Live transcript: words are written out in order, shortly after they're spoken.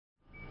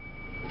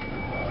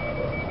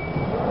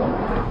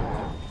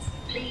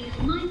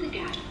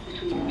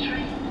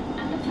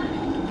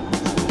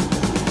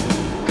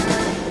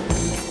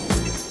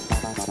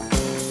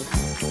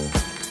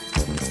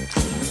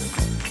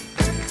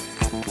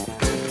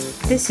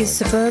This is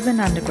Suburban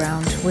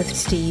Underground with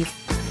Steve,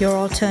 your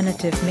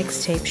alternative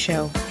mixtape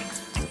show.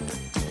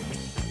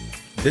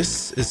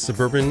 This is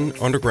Suburban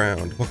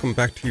Underground. Welcome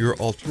back to your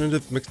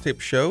alternative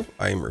mixtape show.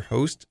 I am your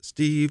host,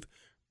 Steve,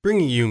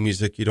 bringing you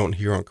music you don't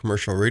hear on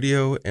commercial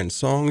radio and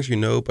songs you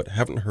know but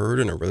haven't heard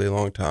in a really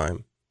long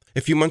time.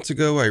 A few months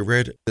ago, I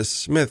read the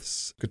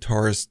Smiths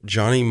guitarist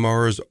Johnny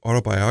Marr's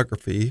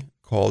autobiography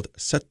called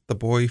Set the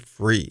Boy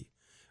Free.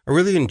 I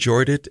really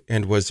enjoyed it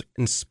and was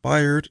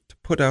inspired to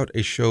put out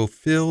a show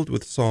filled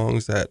with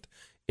songs that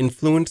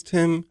influenced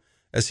him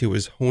as he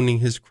was honing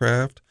his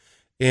craft,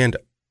 and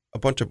a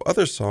bunch of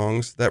other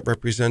songs that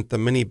represent the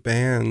many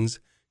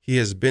bands he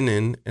has been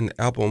in and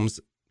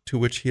albums to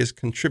which he has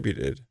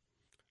contributed.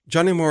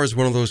 Johnny Marr is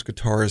one of those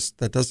guitarists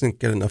that doesn't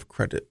get enough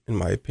credit, in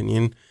my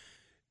opinion.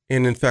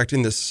 And in fact,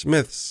 in the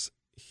Smiths,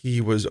 he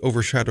was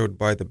overshadowed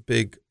by the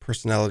big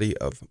personality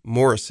of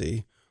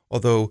Morrissey,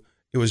 although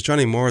it was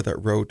Johnny Marr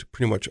that wrote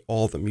pretty much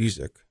all the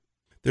music.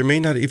 There may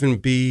not even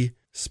be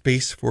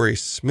space for a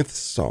Smiths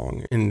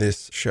song in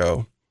this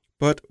show,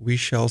 but we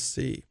shall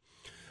see.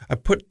 I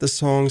put the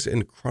songs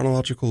in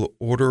chronological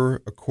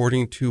order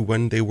according to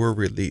when they were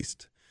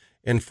released.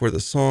 And for the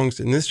songs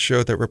in this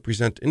show that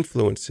represent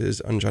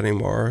influences on Johnny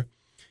Marr,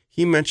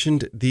 he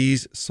mentioned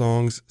these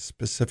songs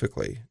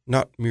specifically,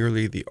 not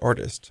merely the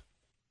artist.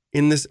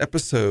 In this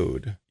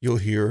episode, you'll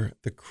hear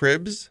The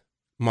Cribs,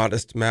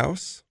 Modest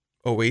Mouse,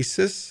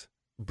 Oasis,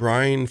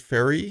 Bryan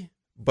Ferry,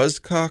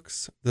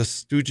 Buzzcocks, The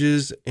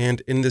Stooges,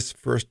 and in this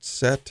first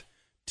set,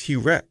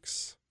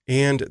 T-Rex.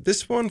 And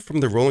this one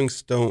from the Rolling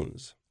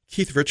Stones.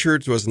 Keith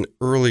Richards was an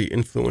early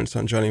influence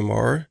on Johnny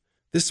Marr.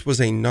 This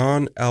was a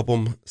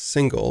non-album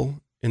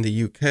single in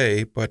the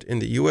UK, but in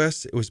the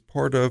US, it was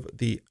part of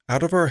the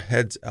Out of Our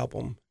Heads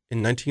album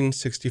in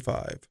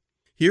 1965.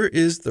 Here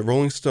is the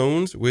Rolling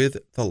Stones with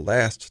The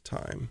Last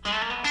Time.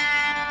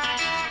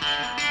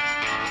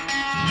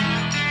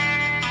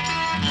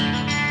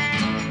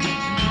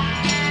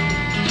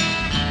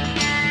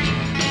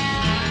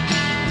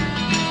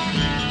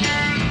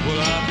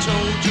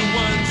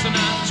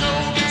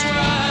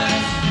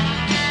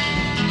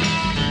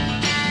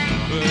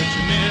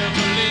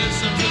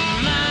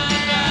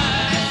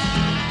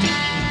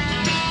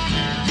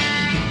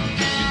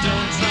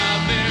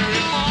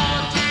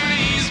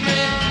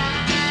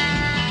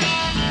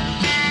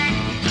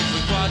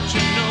 What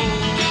you know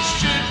is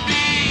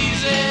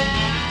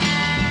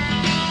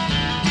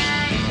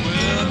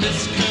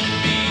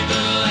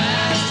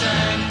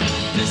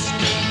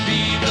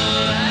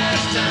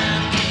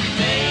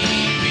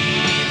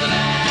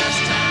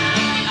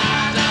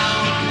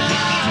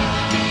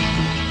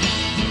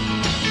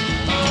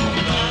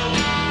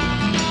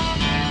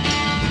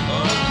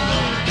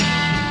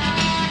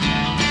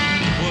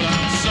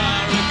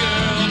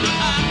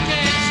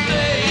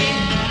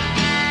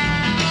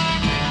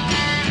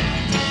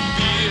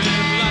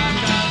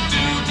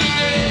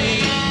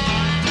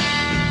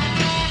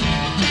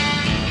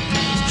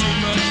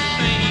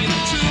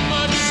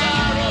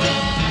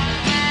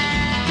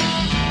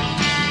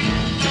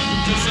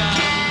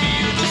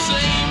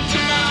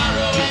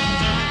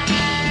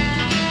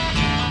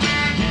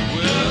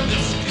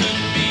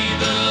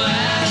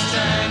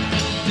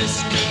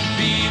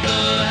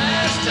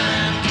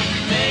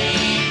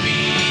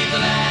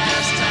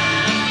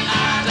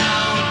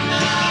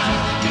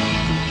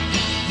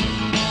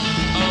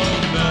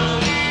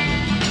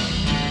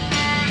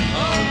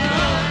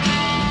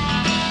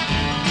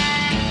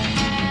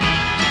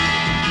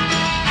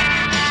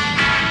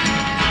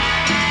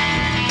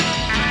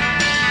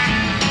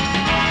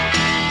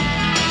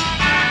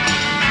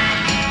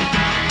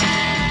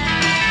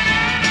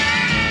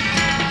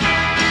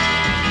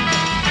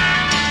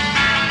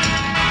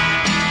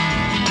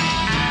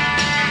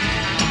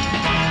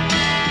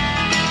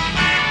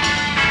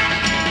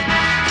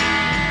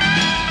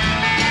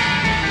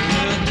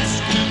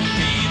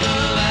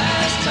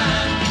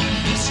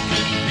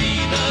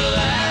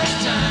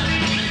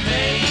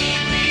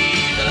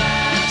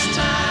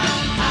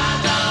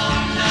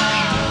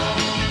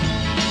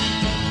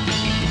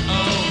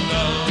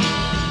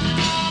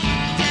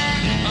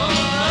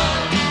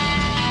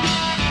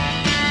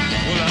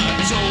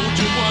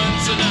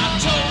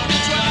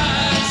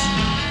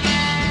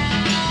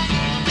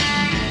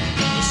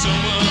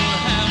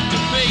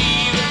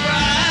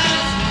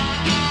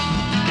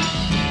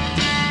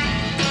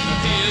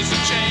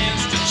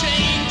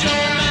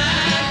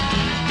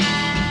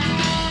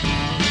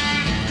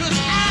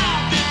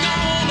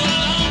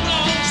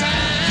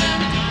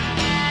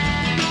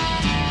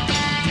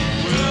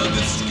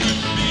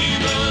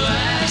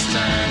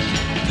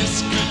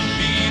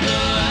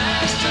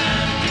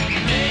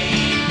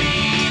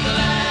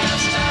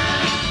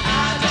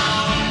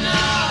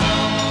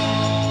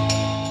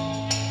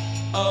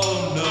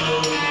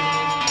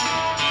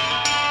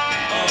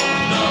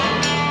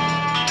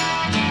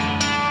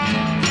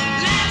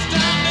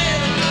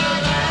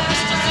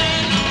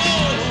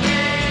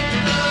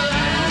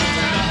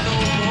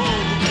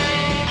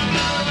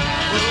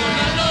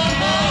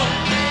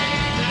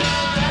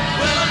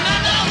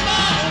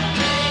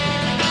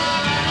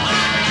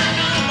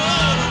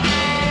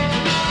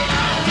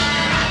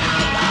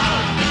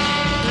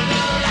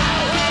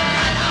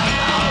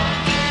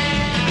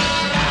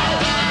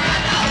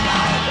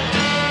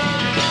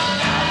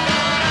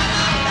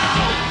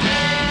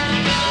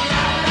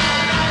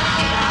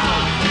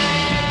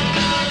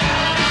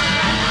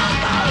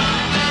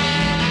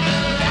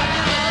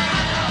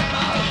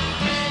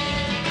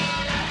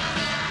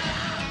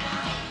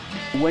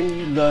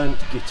learnt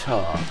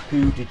guitar,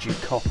 who did you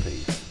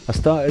copy? I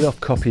started off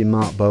copying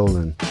Mark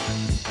Bolan.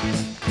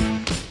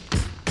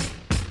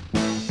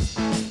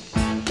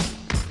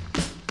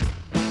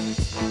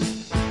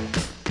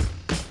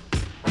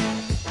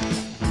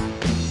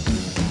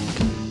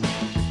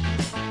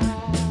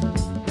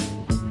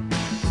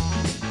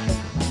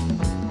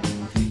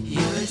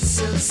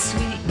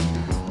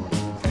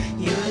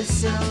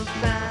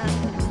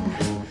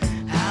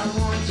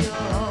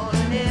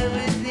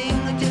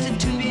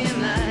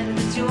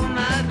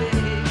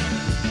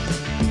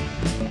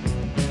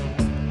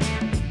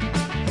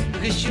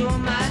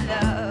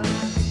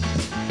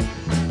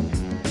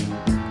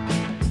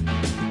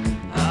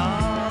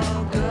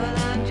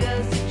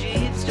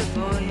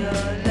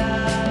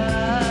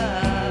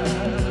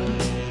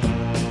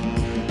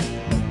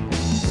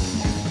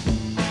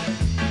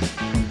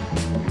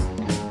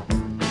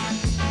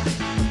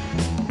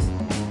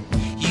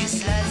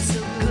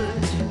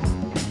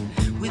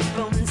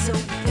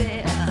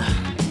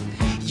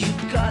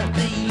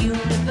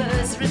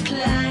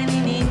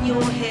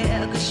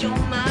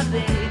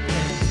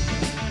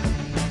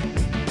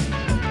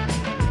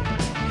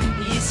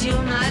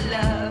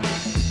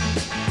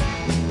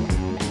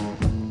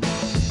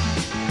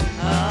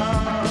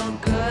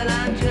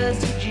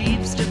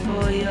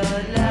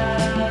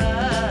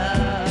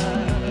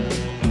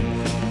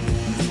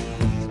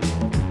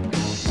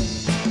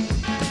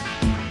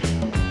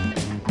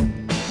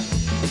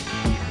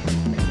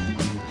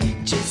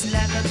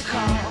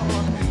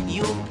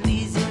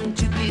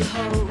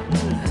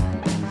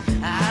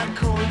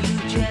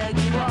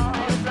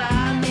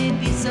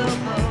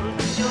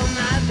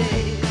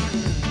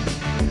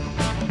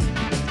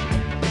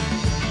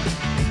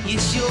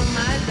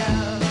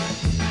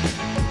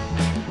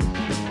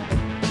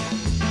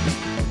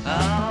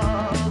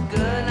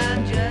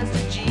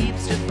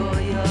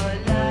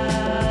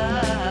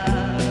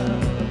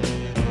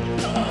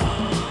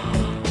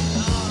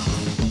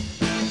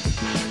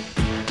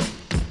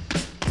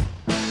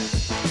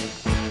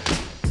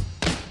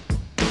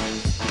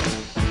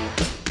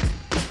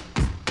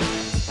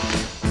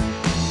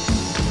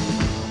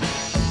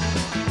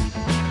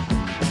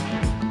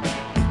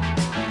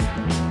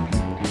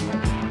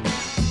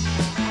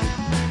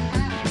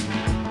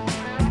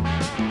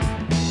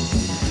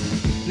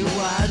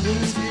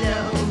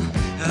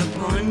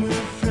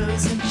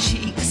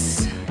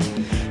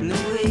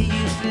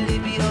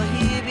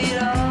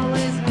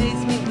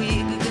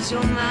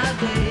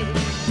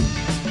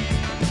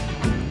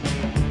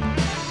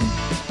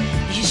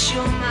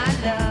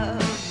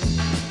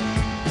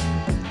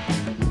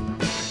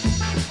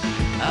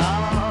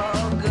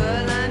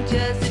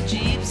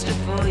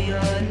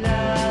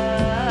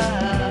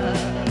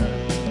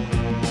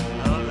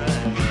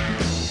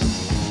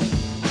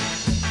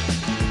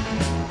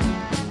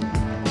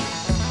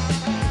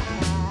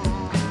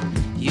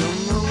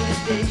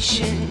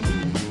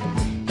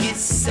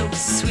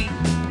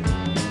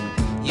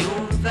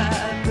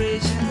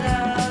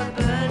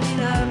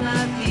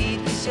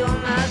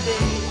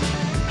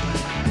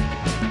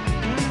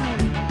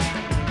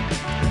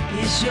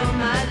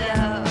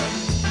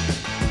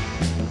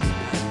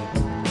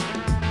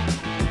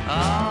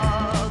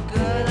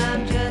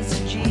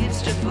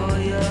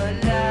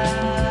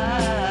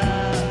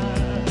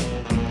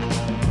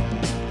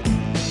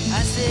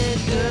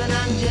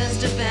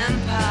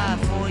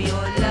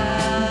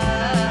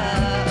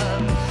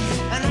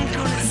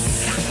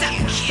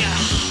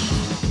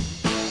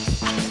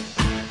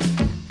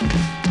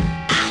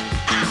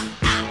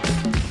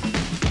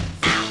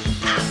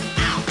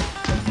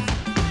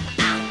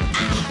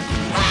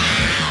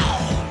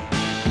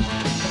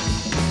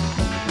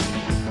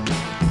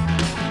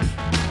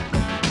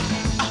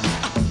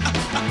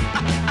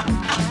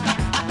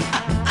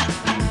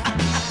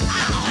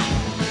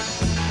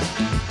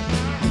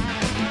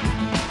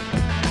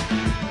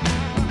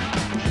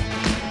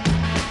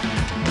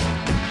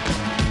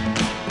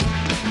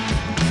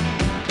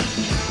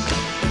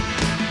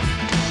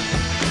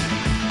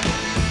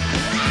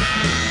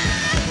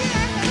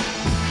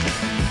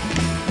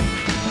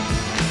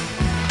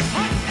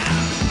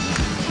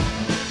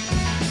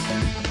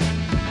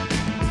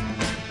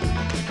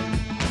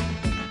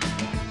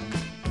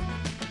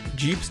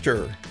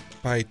 Jeepster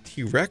by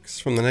T-Rex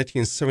from the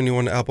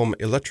 1971 album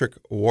Electric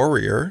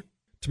Warrior.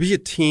 To be a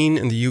teen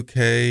in the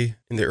UK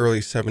in the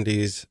early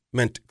 70s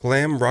meant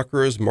glam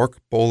rockers Mark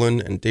Bolan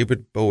and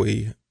David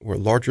Bowie were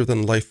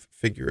larger-than-life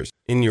figures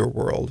in your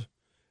world,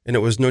 and it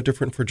was no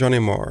different for Johnny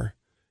Marr.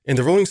 And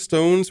the Rolling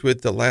Stones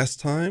with The Last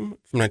Time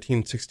from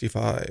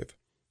 1965.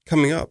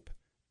 Coming up,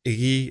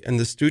 Iggy and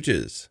the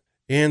Stooges,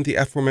 and the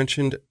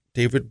aforementioned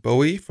David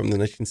Bowie from the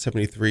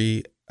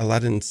 1973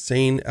 Aladdin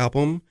Sane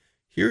album.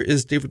 Here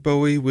is David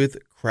Bowie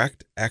with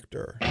Cracked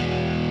Actor.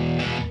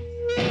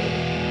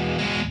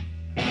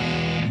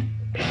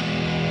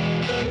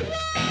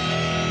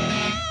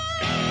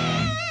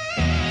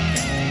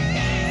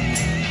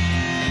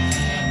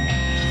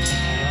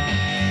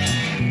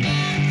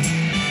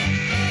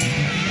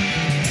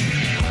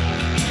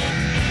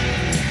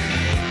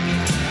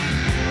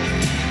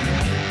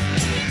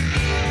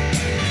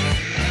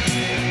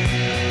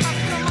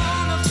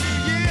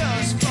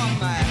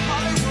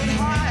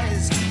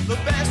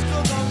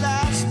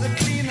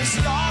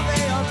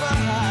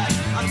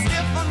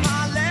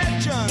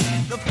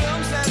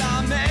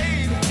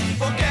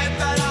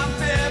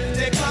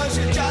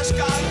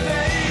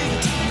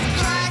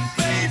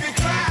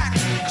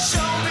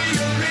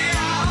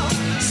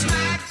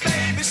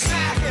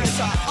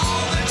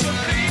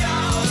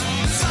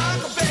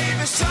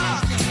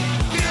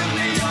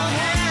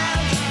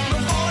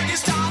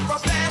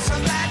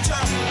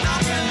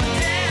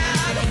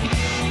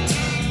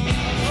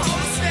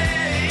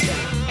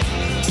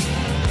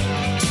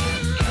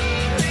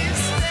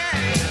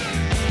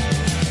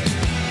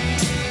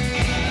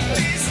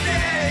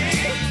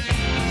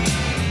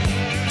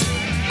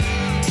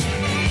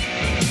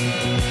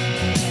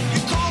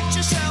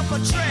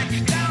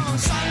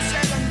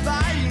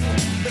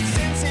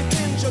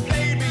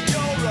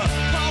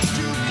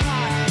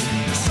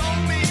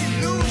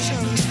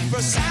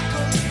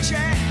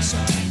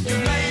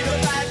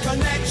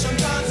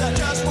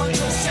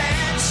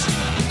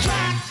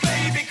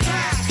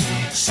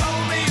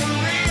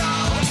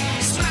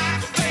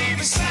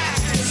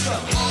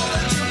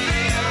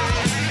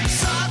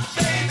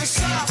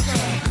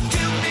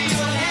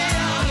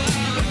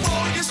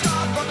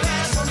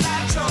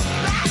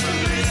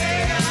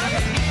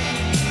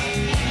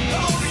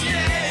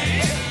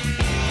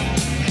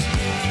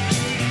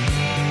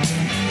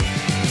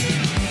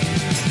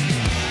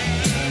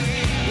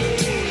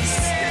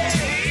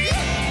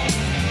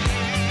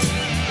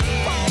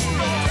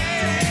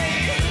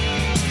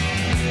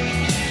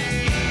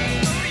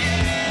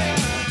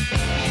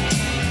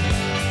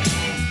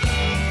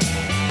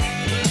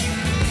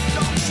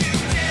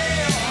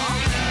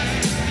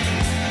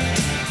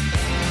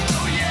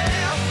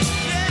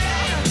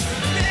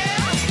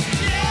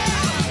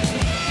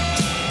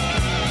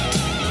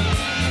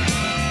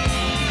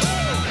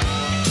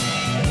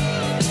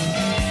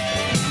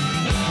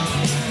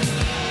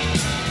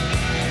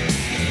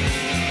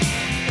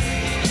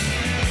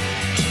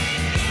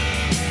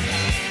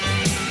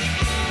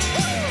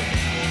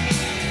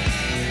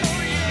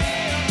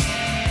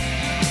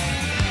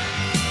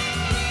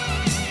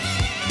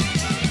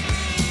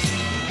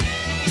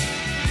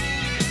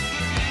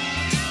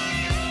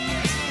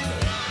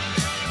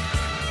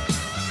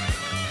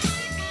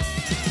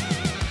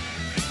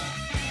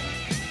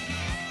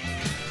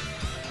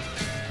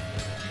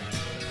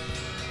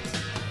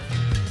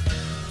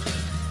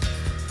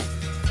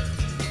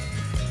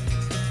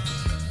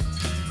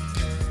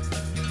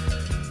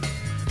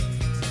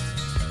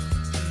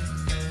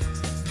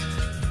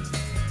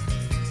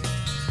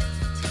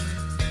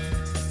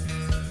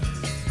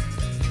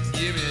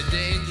 Give me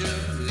danger,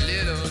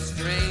 little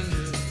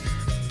stranger,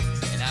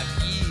 and I'll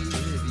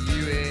give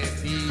you a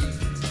piece.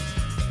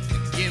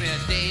 Give me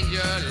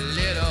danger,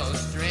 little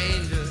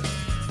stranger,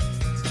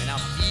 and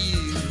I'll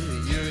feel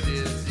your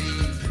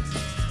disease.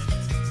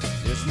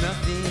 There's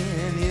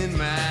nothing in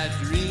my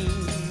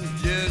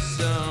dreams, just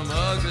some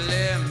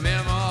ugly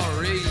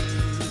memories.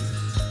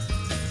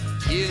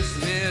 Kiss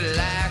me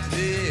like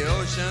the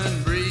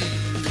ocean breeze.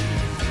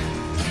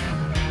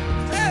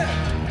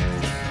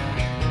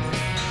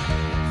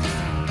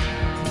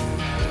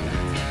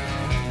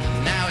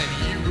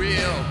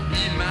 Will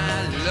be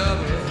my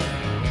lover,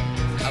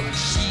 I will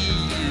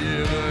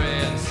shiver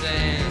and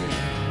sing.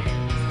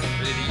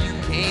 But if you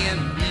can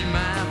be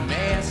my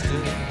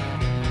master,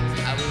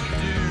 I will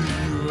do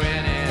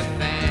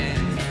anything.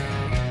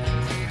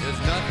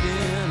 There's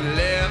nothing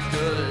left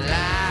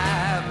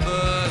alive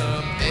but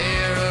a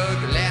pair of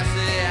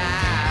glassy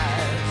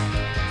eyes.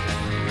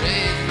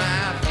 Raise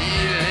my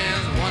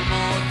feelings one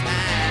more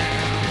time.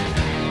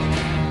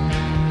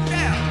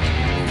 Yeah.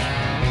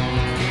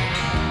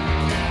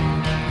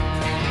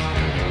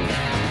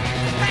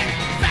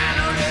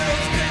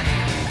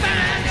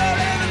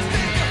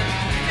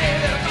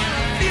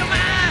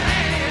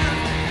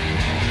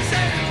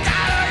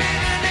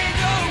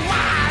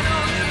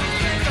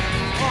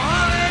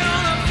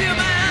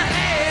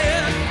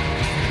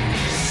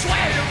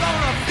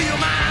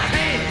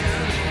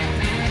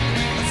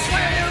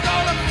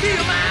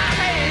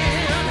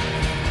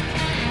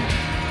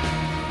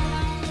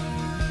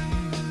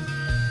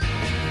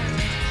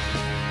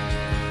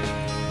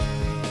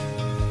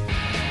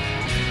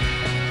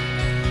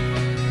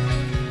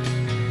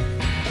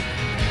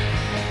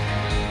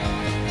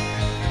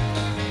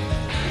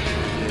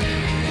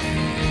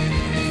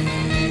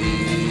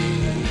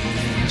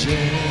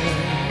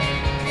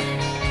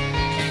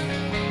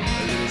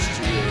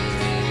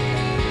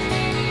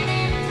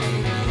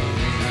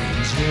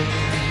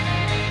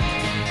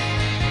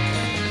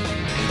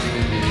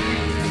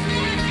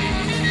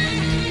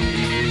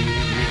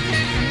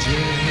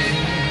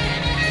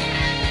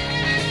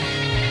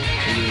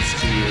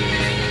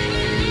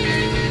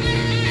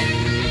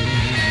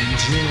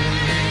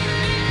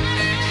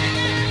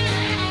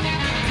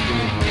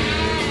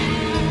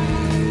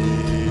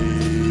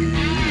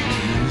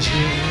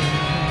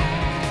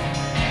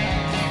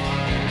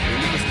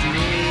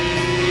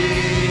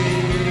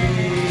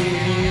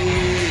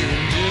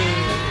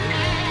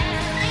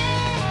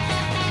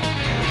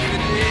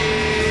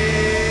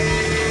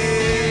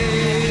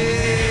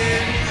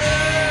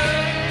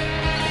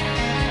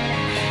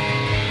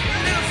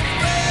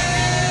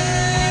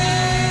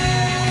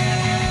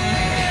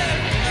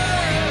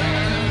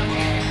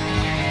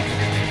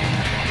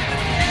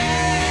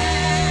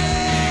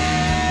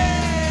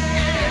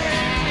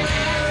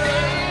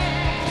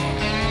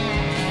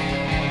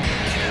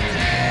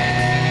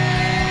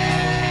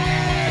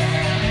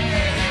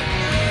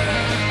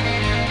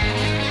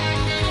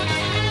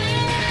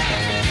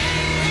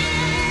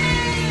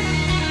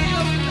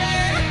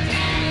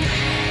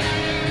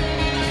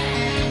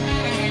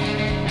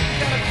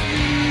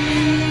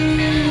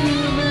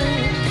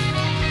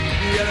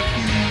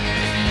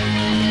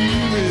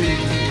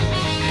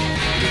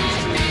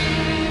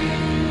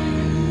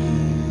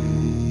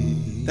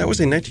 That was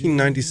a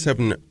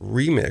 1997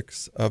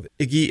 remix of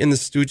Iggy and the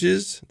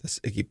Stooges. That's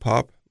Iggy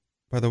Pop,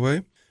 by the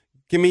way.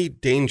 Gimme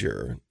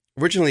Danger,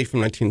 originally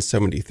from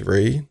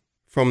 1973,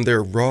 from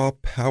their Raw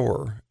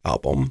Power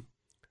album.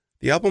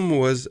 The album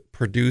was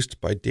produced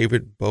by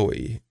David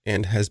Bowie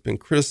and has been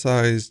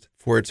criticized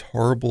for its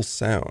horrible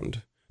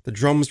sound. The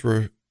drums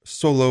were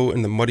so low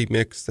in the muddy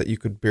mix that you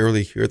could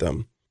barely hear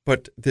them.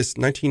 But this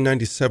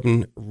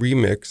 1997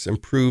 remix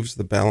improves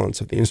the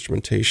balance of the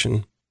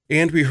instrumentation.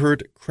 And we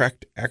heard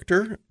Cracked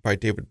Actor by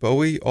David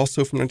Bowie,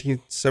 also from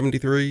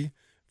 1973,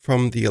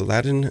 from the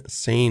Aladdin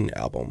Sane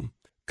album.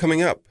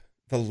 Coming up,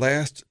 the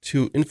last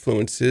two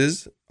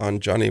influences on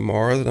Johnny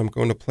Marr that I'm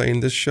going to play in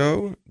this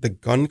show, The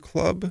Gun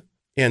Club,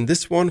 and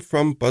this one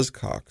from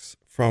Buzzcocks,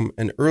 from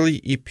an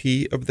early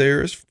EP of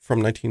theirs from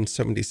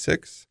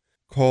 1976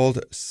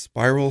 called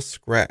Spiral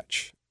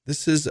Scratch.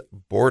 This is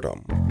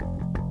Boredom.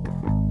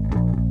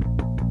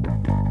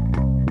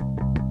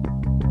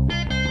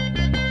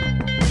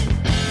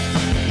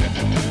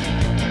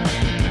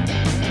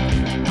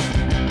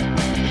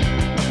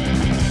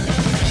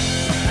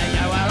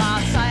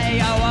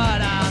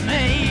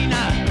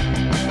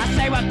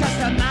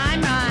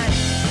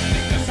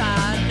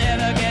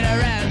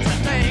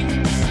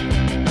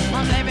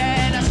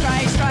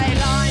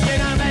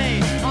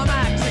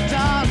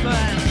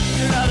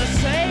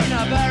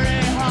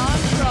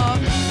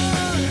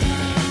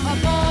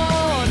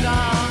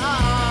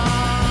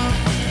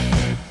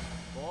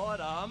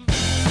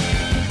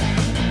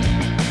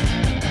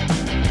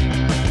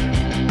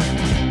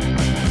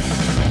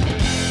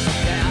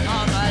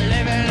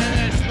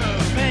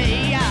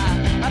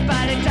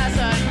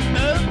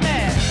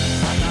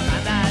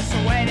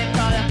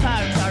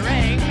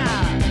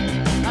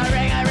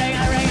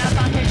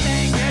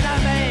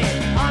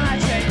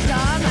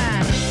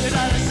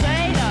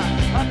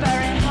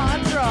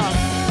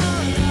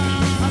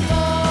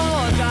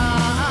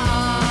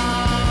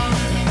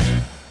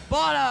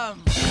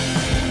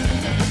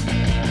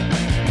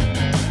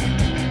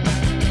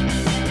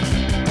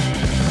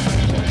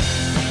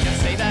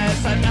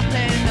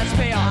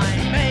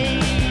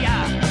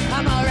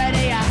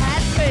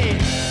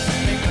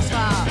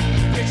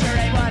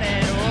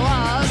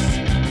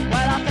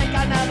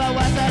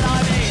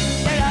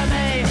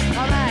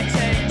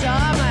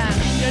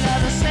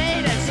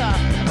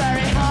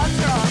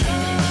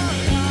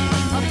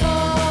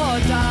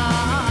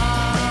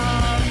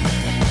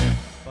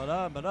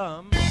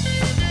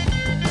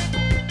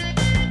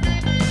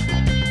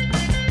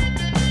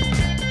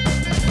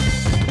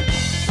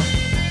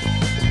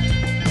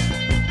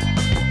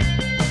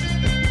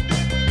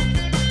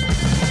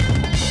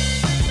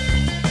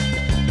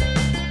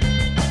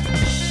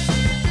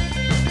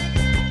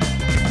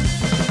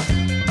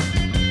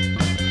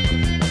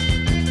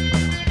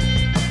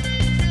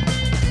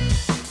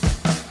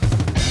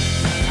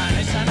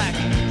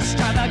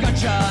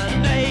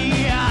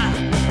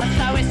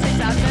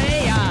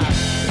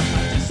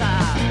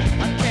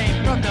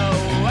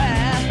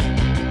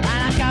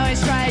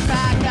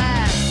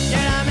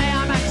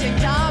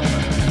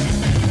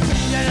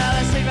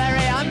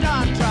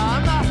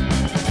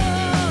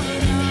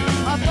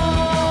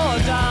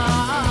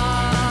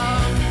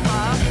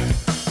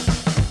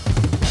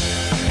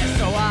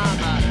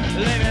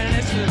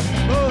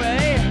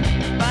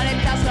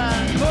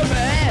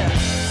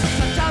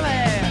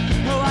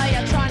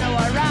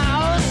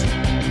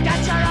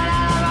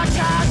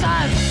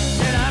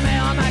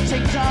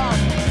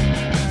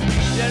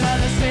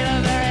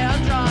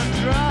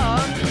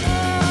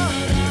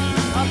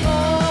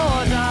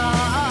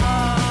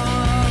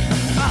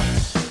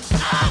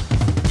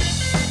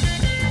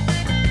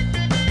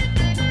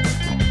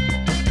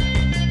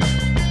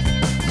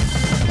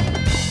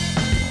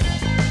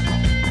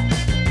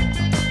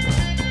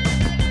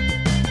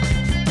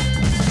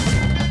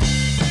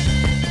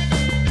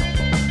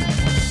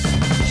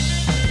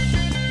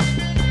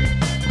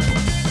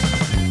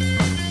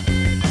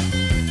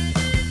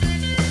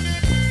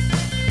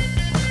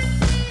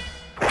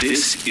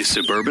 This is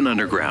Suburban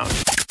Underground.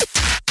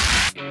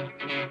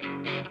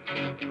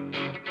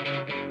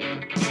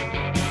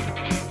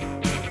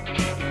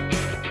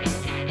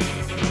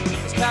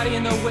 It's cloudy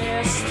in the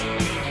west,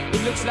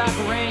 it looks like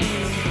rain.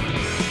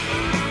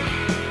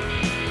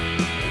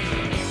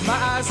 My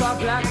eyes are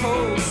black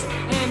holes,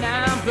 and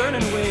I'm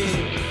burning away.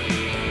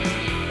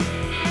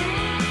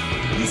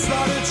 You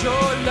slaughtered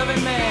your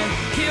loving man,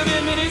 killed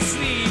him in his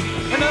sleep,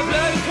 and the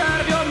bloody crown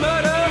of your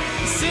murder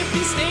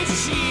simply stains the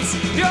sheets.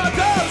 You're a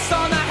ghost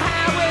on the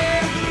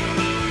highway,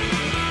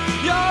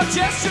 your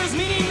gestures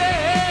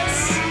meaningless.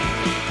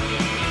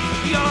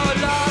 You're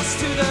lost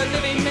to the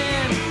living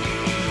man,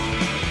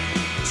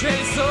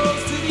 traded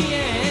souls to the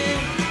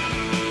end.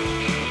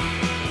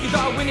 You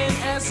thought winning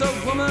as a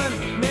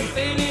woman meant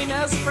failing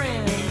as a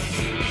friend.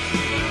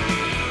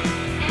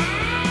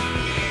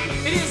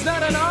 It is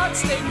not an odd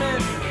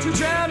statement to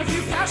drown a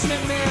few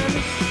passionate men.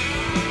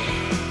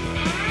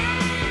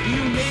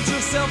 You made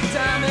yourself a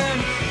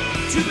diamond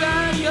to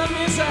blind young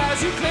men's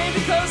eyes. You claim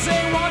because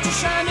they want to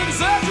shine, they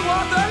deserve to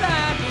walk the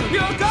line.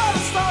 You're a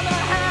ghost on the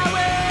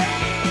highway,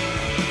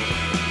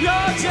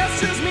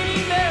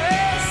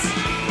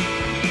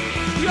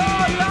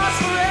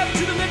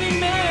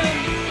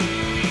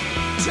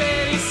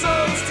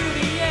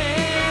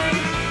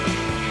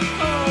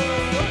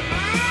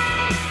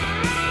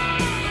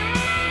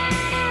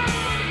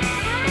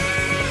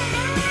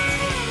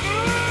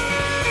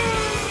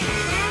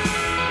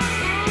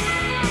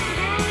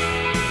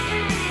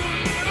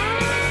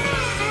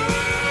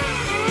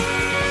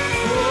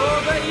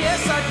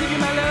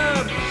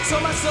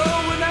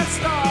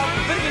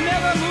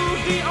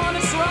 the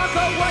honest rock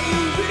of what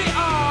you really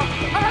are.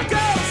 A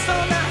ghost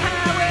on the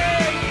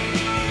highway.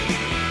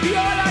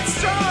 You're like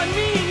strong and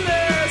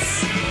meaningless.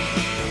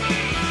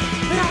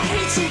 And I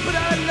hate you, but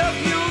I love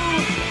you.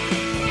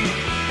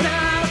 And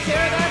I'll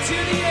carry that to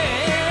the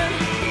end.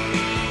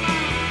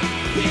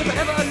 If I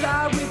ever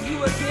lie with you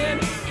again,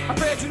 I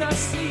pray I do not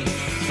sleep.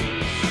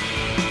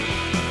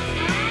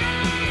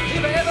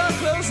 If I ever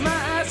close my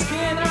eyes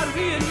again, I'd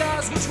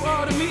realize what you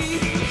are to me.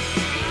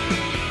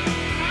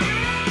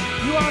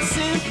 You are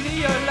simply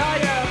a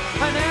liar,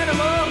 an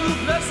animal who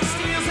bluffs and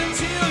steals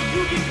until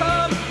you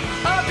become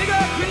a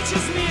bigger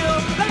creature's meal.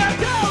 Like a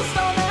ghost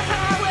on the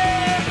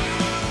highway.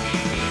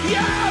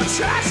 You're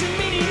trash and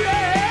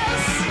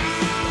meaningless.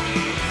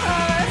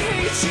 I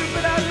hate you,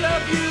 but I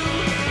love you.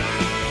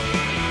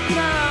 And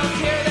I'll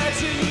carry that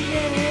to the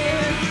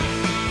end.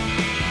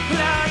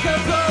 Like a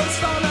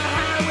ghost on the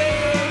highway.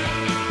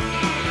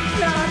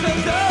 Like a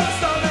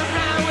ghost on the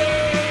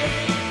highway.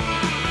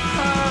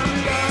 I'm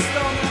lost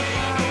on the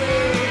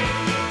highway.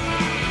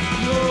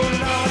 You're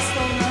lost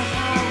on the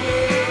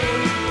highway.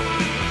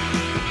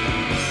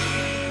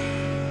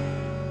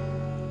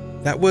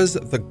 That was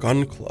The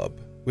Gun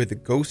Club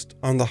with Ghost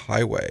on the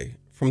Highway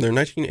from their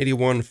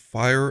 1981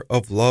 Fire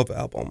of Love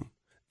album.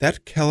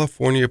 That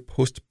California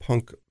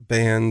post-punk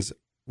band's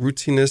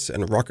rootsiness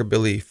and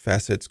rockabilly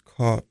facets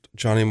caught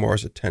Johnny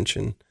Marr's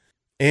attention.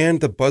 And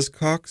the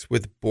Buzzcocks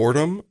with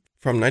Boredom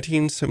from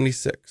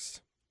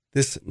 1976.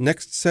 This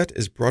next set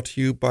is brought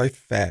to you by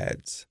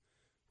fads.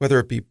 Whether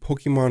it be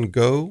Pokemon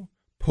Go,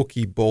 Poke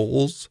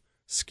Bowls,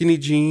 skinny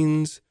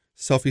jeans,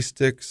 selfie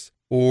sticks,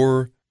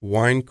 or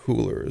wine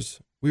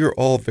coolers, we are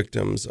all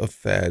victims of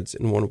fads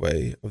in one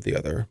way or the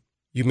other.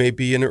 You may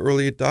be an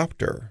early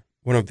adopter,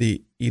 one of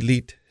the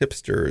elite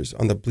hipsters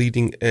on the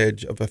bleeding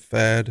edge of a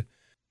fad,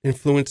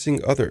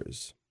 influencing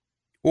others,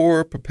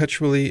 or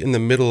perpetually in the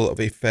middle of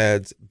a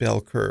fad's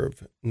bell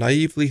curve,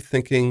 naively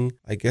thinking,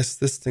 I guess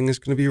this thing is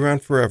going to be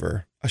around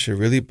forever. I should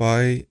really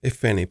buy a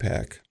fanny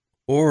pack.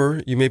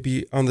 Or you may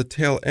be on the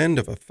tail end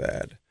of a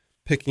fad,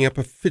 picking up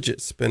a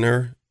fidget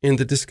spinner in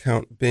the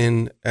discount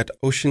bin at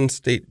Ocean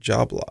State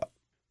Job Lot.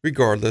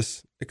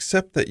 Regardless,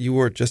 accept that you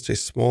are just a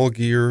small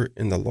gear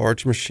in the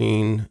large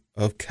machine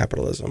of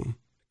capitalism.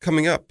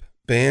 Coming up,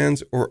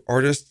 bands or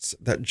artists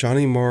that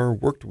Johnny Marr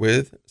worked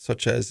with,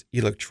 such as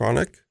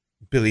Electronic,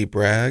 Billy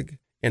Bragg,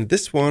 and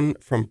this one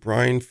from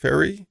Brian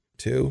Ferry,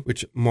 too,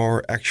 which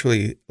Marr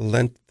actually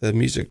lent the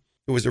music.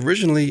 It was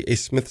originally a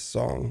Smiths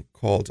song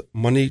called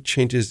Money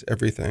Changes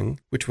Everything,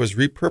 which was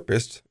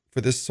repurposed for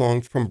this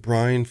song from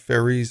Brian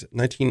Ferry's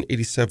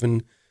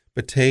 1987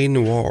 Bate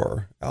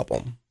Noir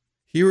album.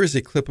 Here is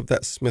a clip of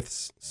that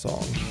Smiths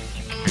song.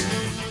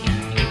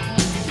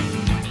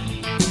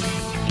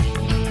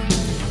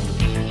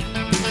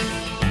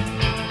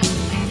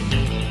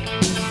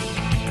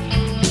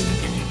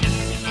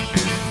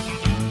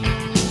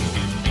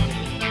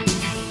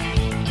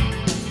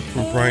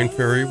 From Brian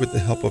Ferry with the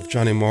help of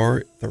Johnny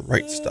Marr, The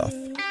Right Stuff.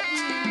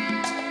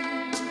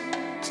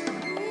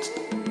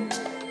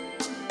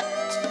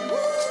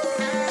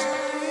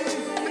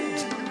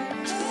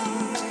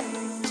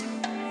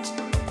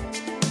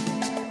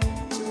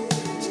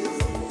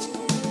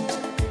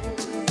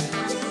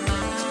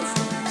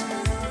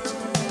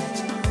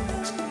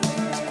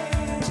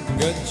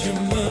 Got your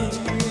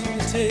money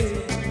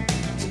tail,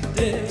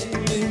 dead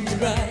and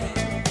right.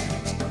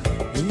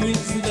 You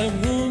meet that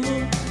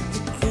woman, the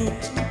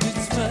crooked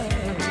smile.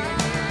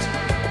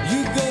 You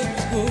got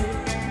to go,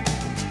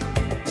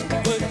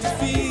 but you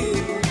feel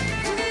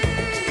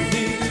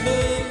real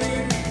love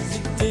is a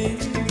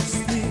dangerous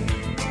thing.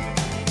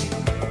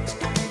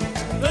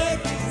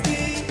 Like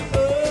the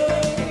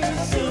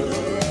ocean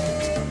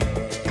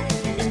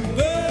and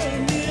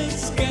burning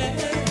sky.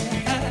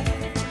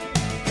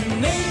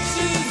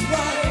 Nature's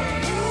right,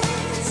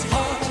 it's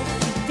hard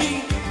to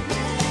beat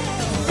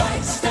the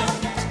right stuff.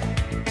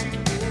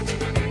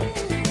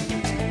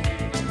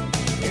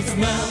 It's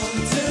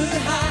mountain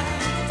high,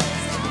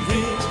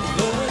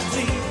 river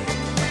deep,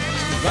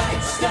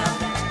 right stuff.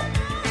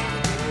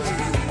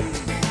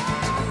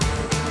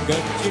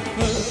 Got your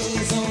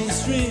pearls on the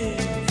string,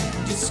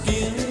 your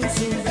skin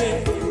so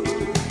red.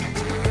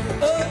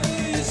 Over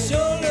your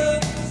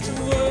shoulders, the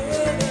world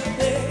out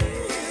there.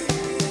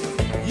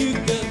 You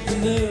got the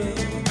nerve.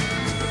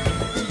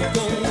 You're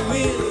gonna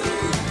win.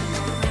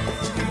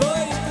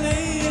 Boy, you're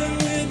playing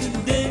with a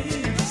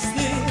dangerous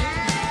thing.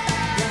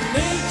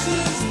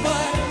 Nature's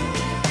wild,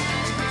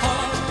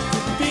 hard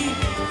to beat.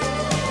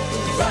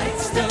 Right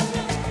stuff.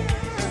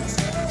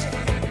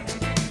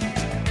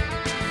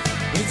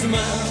 It's a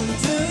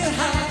mountain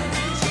high,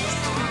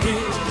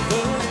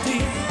 river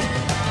deep.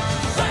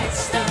 Right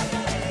stuff.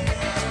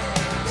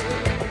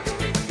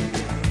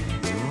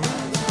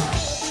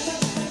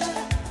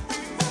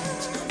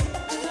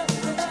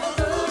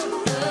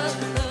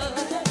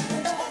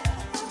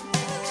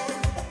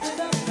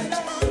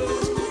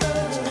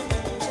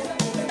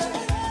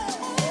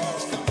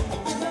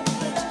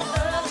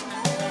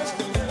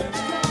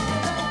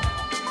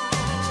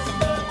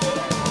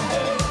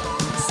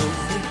 So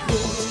it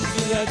goes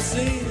without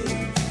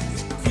saying,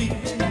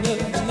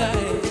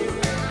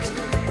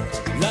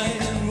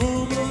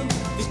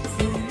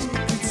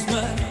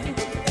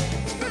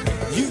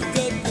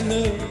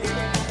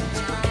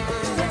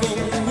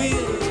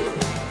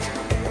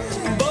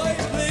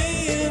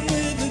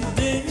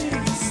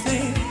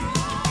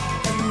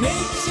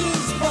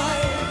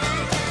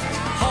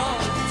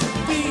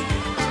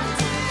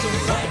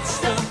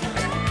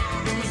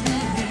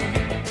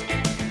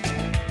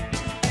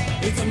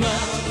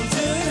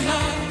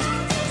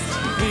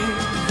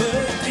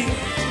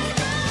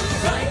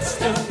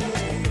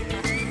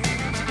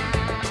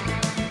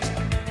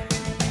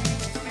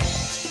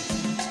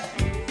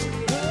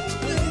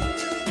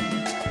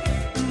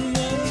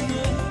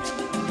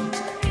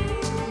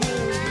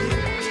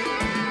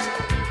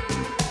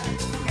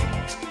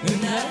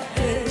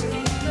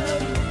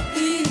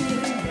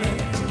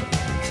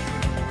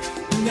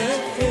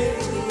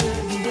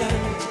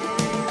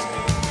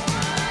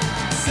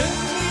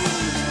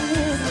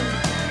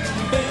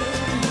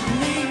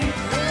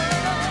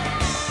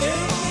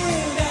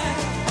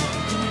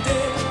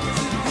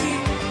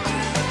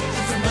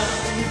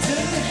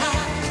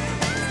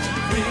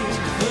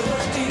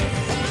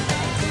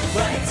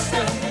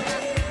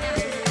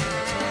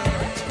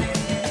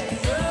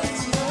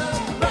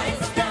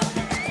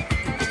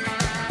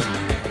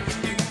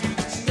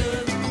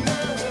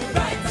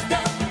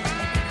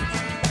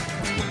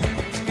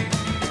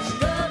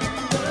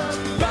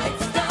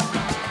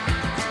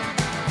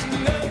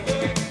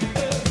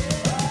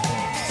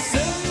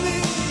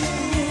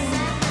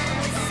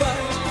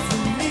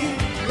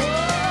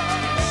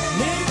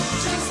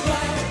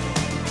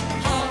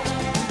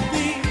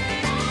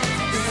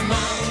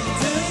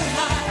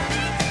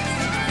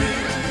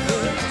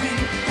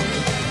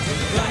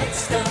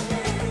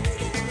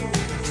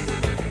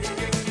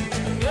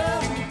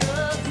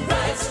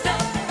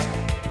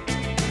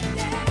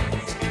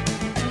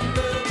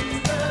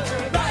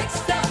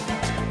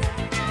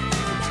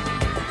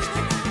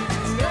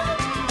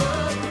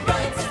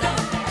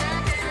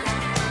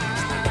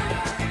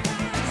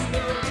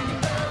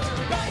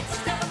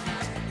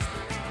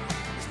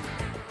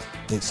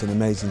 It's an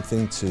amazing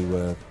thing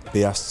to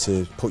be asked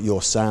to put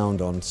your sound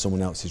on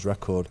someone else's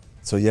record.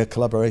 So yeah,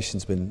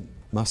 collaboration's been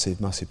massive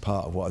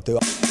part of what I do.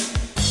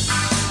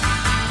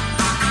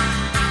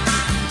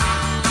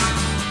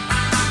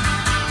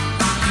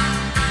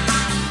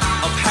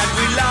 I've had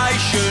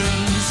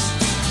relations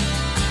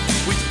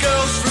with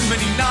girls from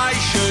many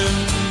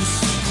nations.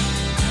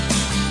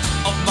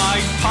 I've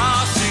made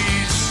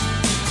passes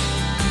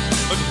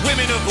and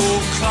women of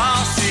all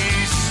classes.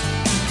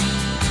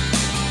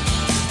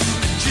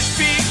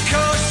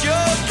 Because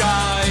you're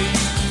gay,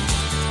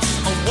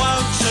 I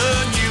won't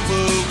turn you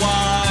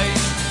away.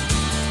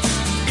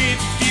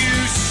 If you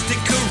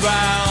stick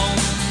around,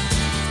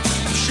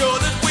 I'm sure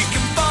that we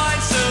can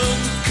find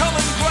some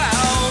common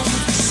ground.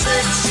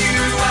 Sexuality,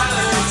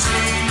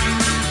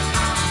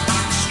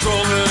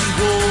 strong and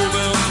warm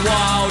and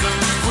wild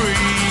and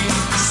free.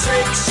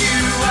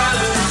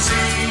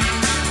 Sexuality,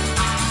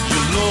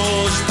 your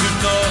laws do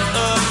not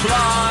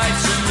apply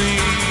to me.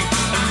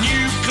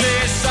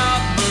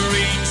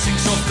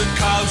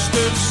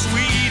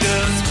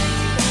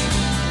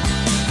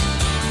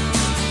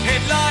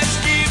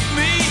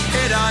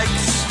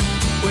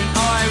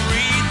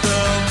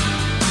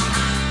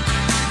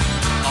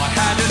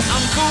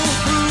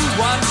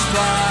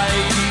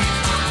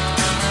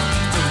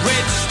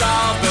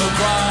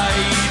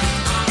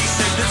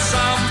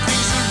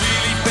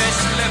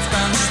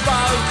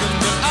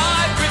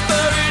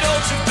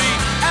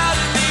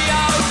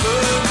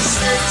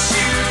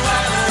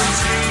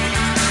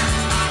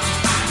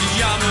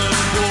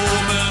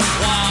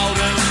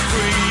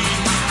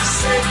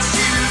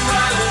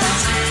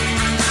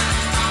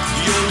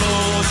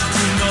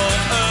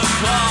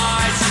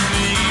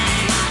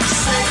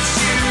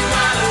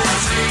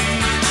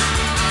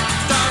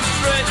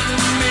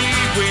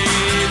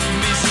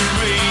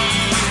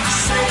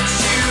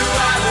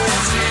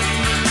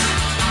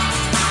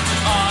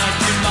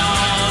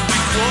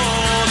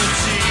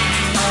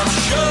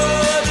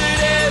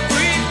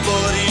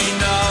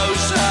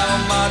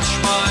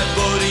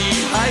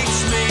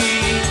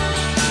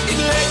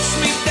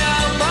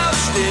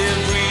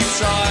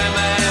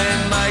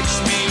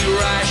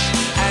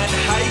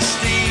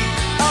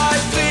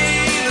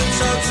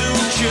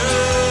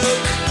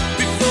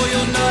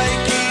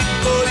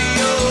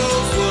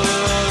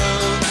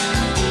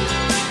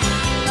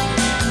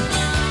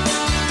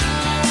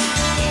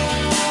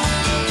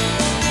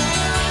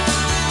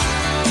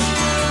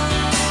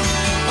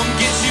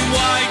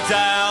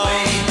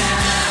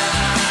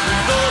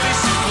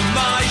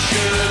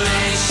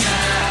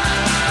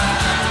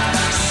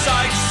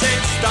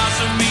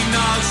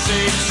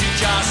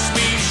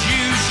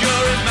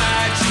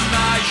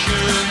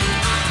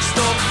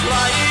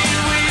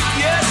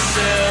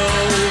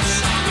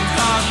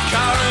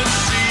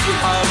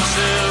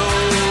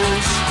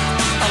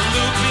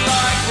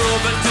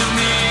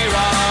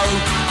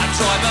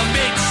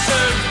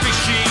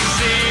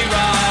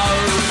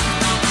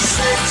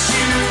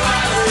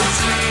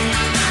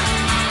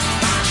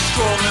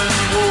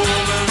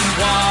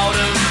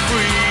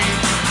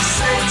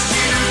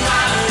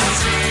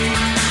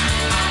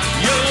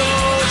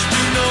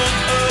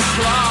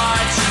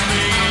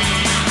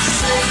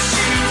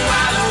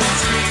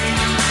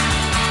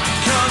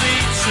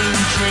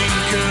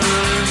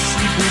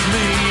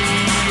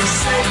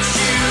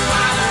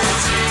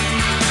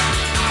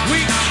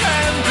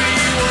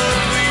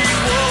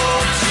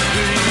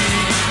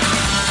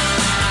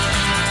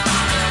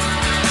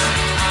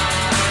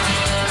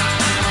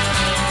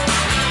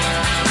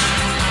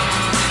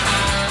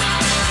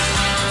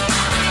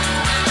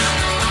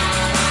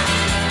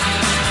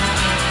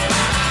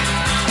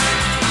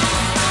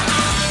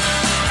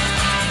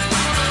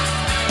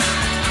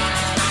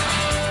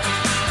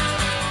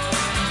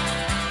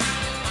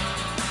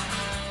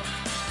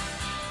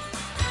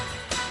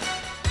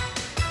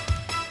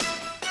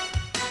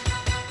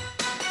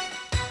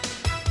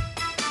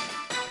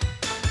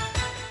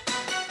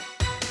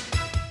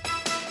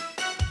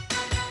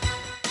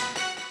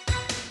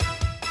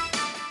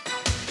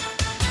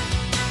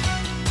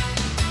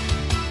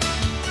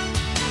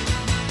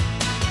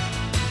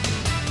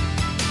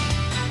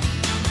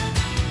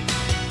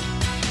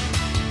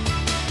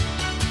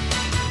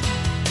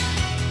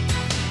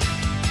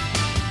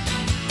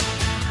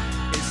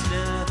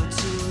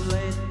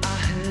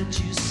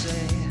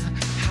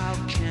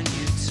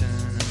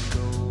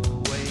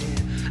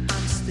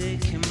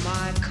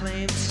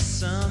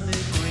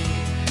 sunny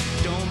green.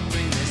 Don't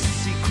bring this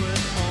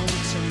secret home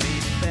to me.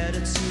 Better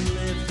to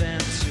live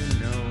than to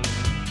know.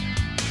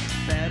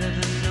 Better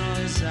than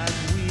noise that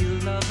we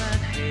love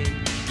and hate.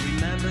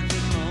 Remember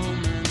the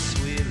moments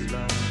we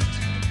loved.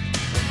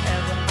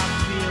 Whenever I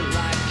feel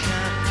like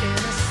I'm in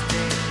a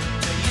state.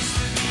 There used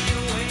to be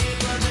a way,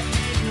 but there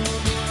ain't no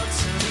more.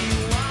 Tell me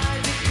why,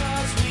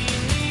 because we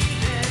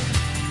need it.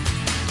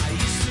 I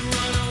used to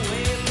run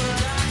away, but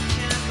I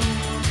can't no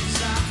more. 'Cause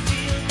I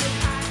feel that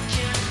I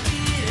can't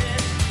beat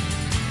it.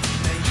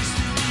 There used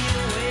to be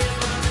a way,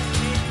 but there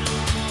ain't no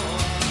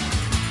more.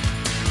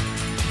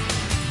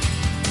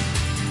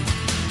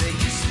 There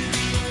used to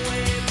be a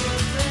way,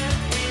 but there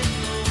ain't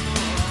no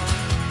more.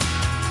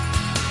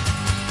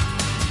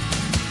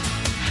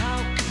 How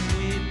can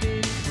we be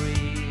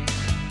free?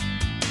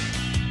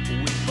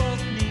 We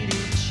both need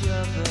each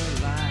other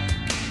like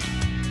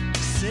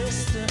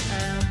sister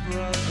and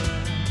brother.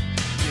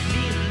 You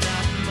mean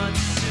that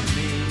much to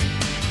me.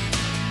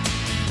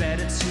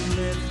 Better to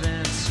live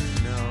than to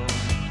know.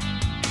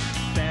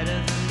 Better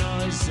the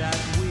noise that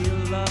we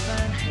love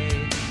and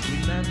hate.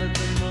 Remember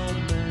the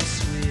moments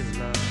we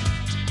loved.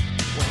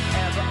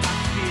 Whenever I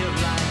feel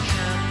like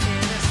I'm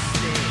in a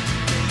state.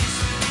 There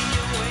used to be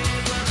a way,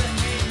 but there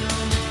ain't no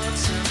more.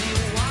 Tell me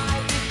why,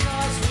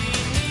 because we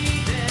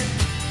need it.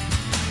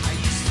 I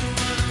used to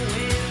run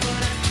away,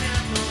 but I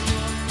can't no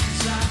more.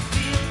 'Cause I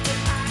feel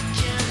that I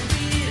can't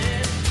beat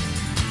it.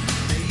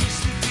 There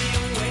used to be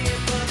a way,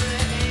 but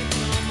there ain't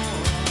no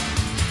more.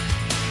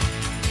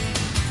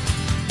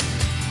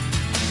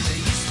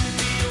 There used to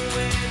be a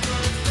way,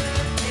 but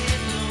there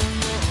ain't no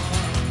more.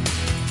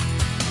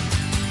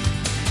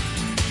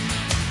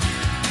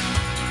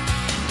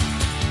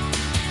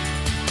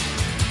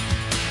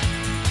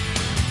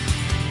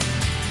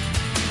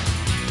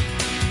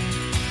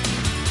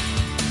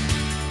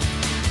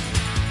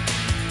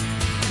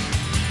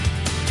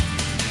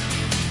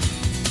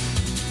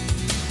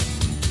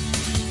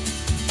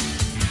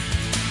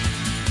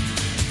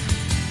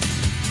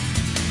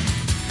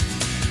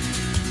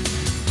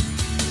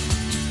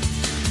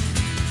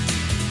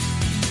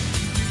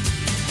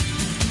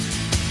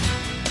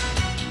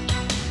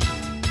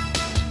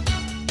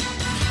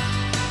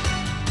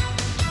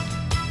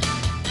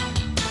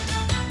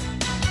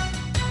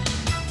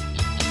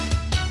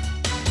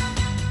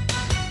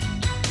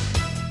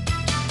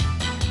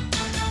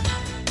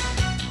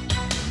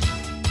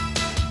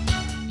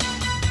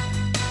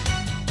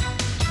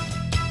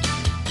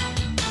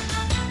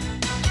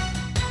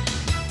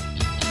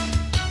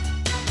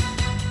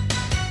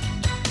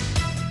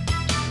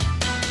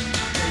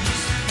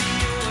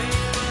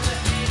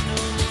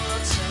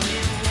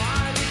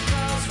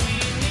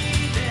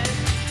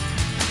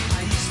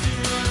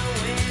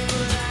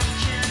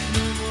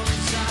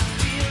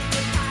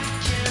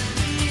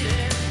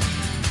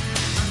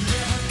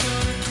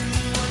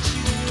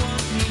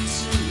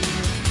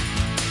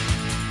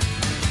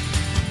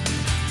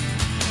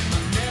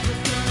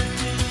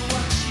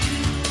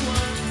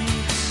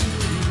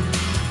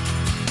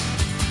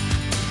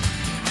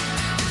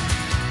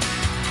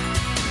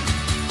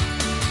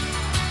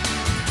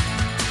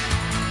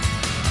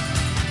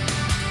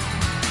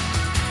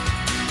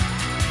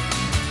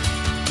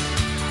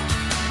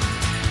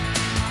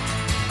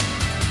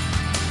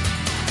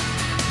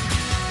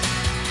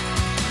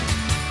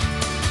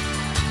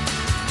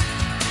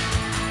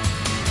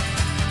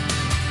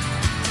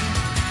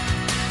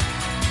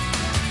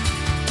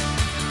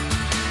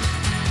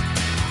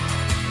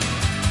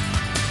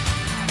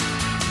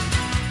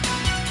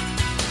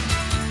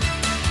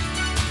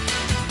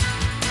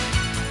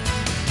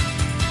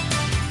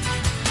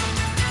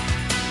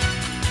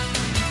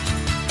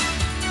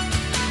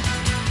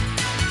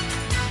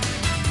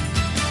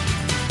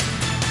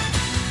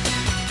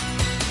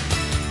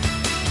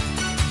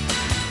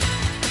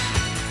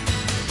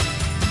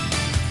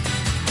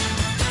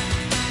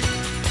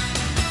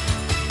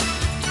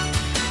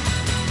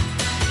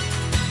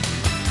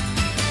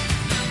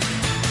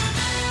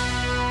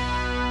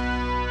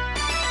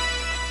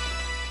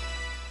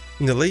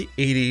 In the late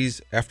 80s,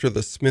 after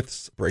the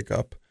Smiths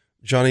breakup,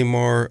 Johnny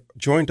Marr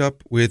joined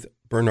up with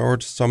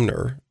Bernard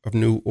Sumner of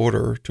New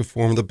Order to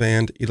form the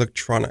band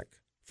Electronic.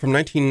 From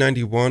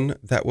 1991,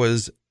 that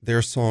was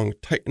their song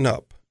Tighten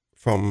Up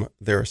from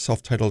their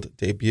self-titled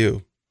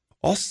debut.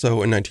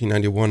 Also in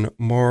 1991,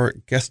 Marr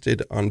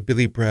guested on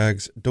Billy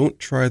Bragg's Don't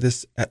Try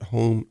This at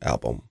Home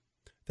album.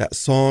 That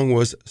song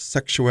was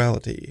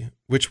Sexuality,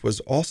 which was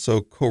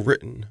also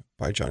co-written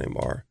by Johnny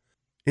Marr.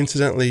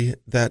 Incidentally,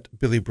 that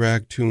Billy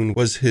Bragg tune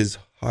was his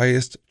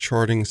highest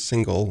charting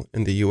single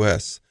in the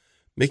U.S.,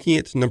 making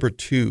it number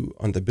 2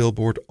 on the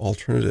Billboard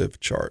Alternative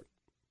chart.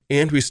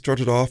 And we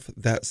started off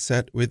that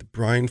set with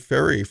Bryan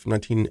Ferry from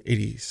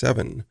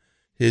 1987,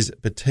 his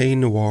Bate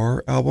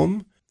Noir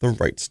album, The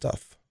Right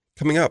Stuff.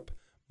 Coming up,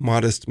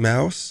 Modest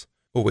Mouse,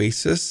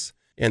 Oasis,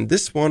 and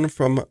this one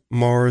from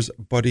Marr's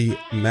buddy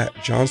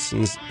Matt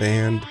Johnson's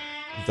band,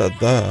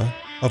 The,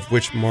 of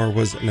which Marr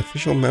was an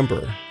official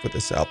member for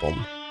this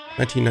album,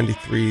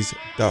 1993's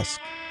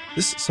Dusk.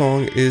 This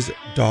song is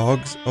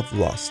Dogs of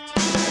Lust.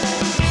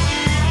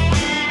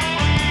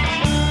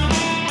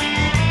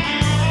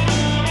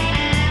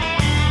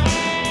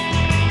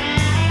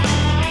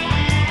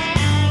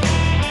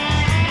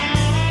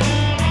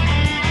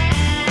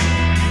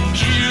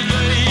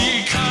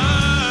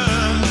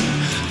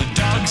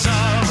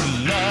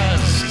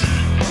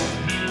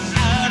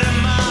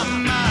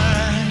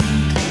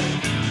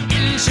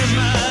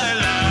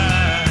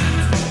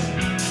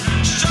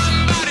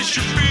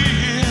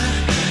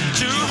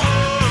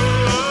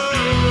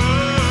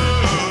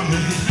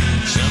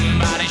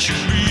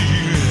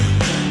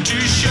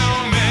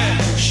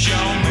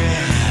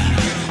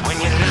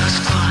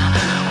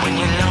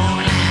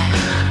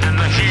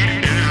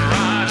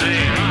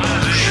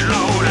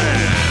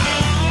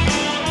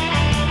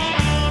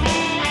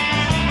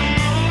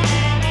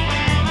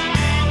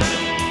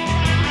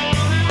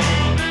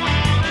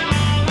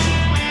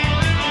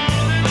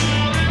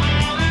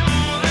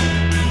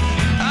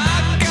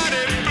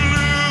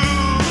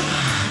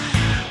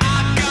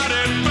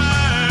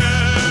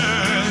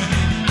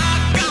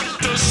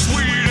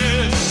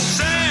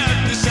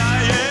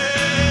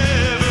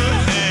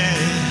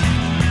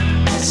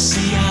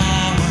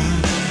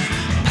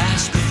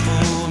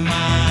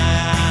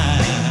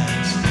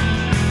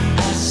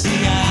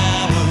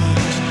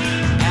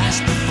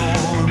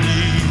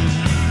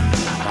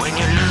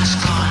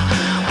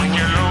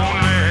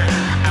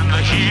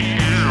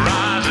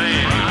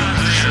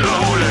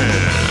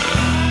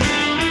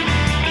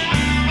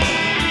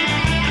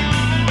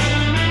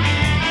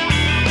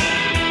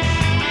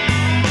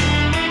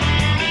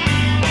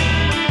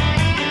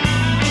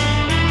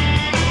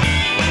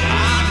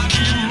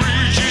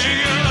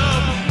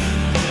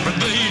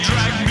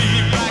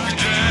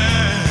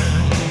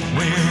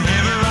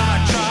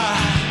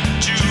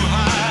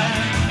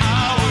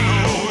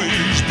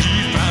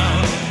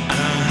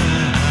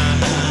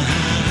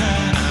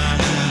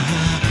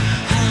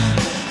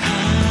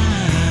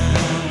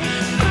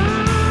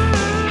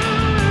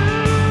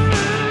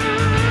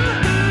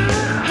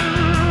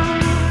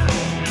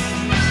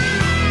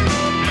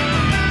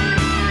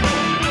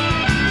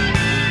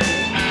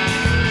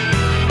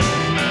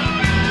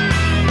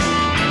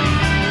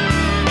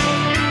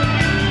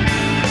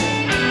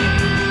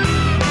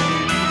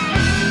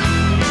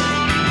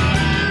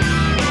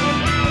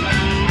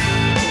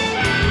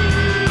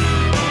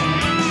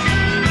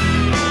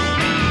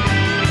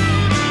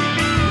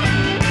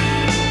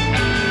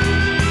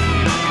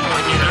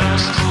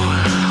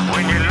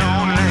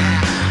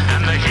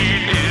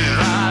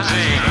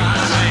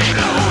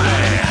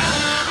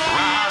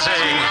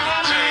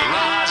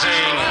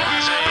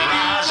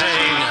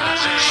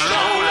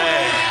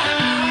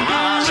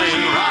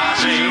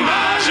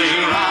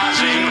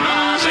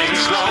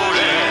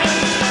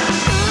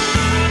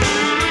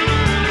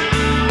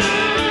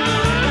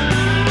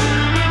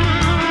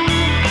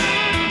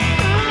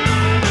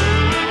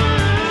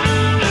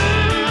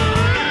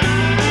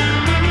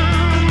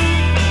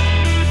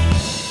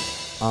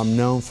 I'm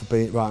known for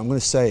being, right, I'm going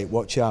to say it,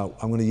 watch out,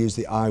 I'm going to use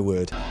the I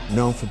word,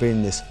 known for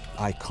being this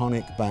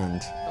iconic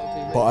band,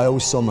 but I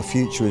always saw my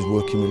future as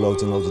working with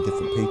loads and loads of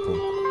different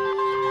people.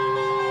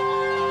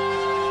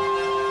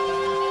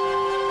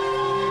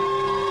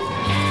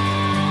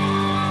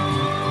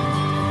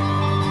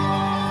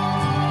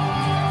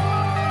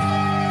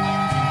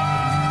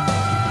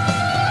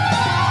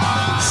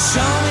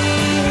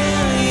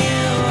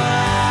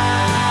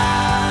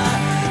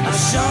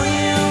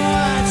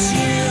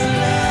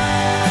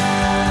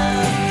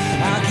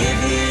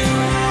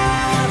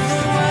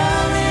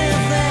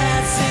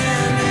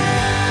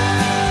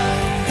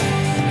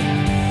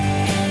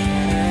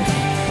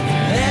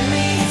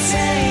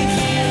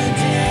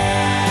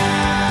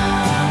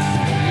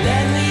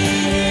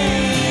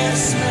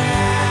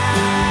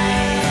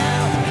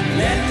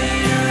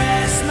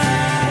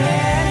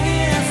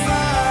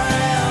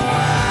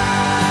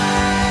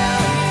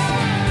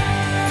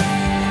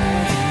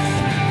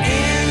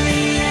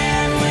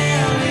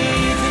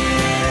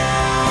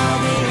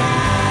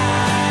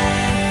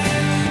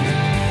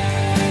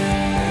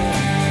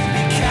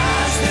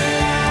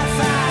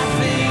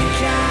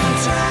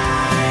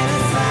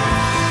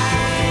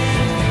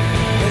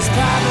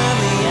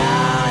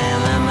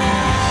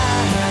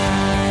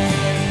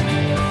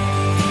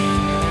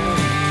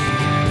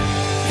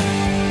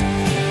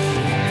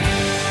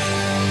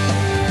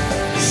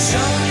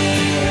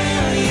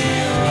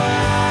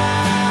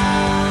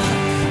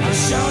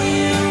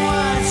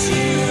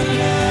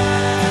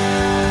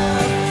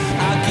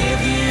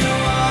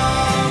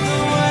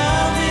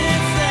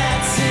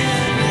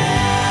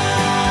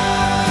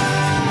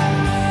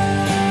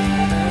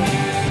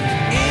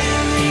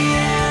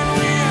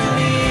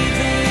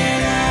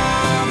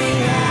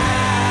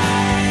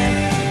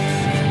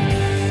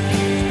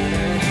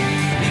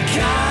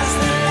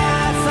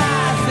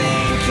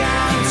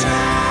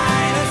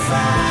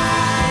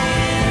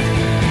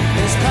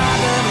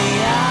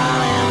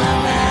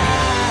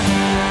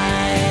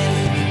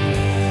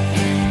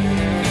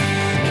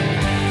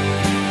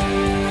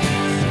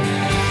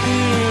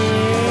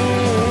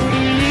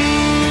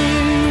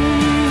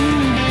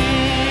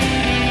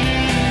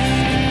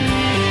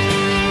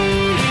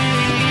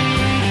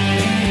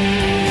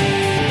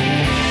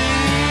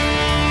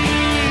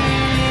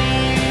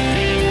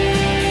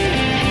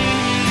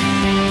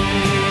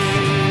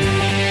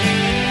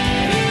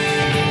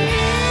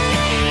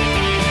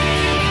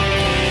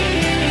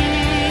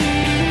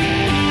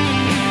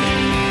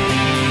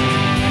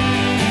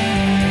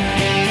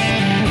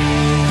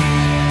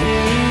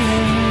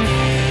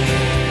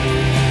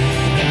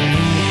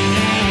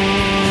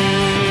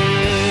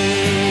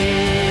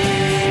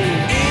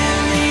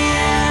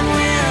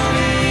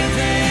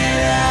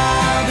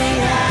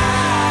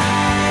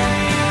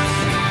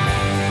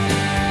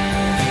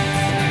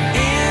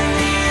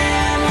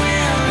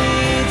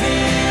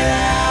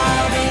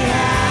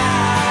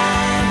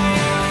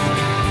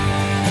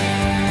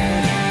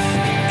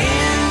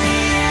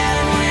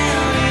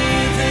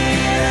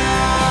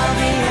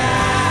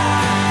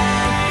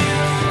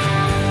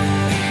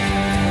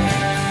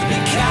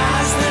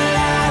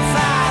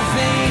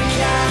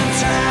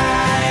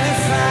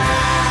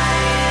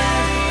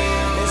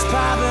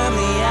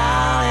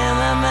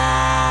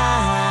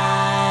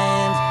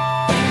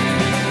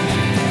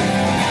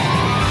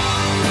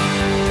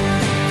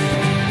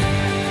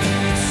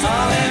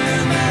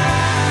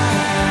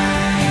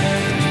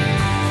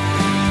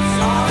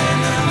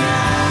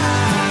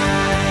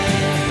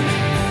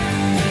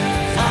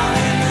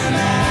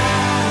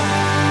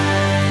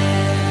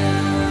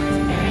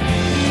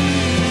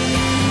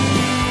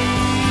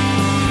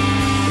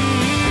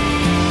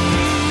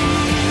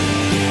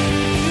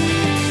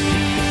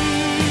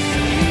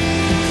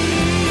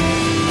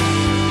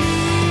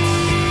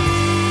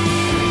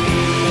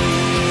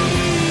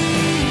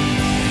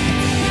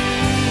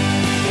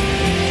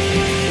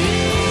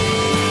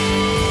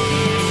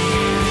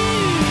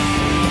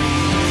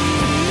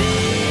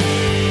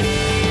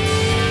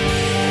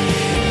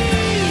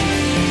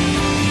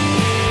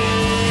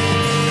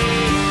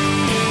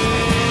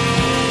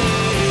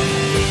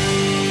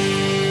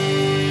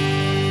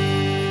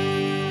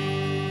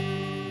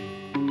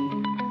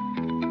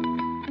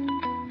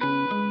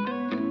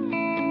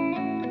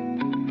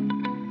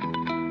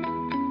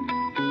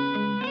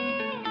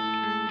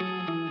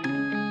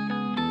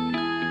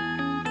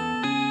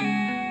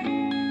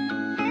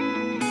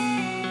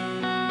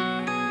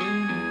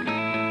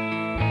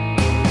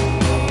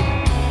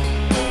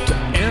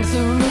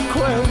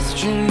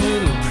 question,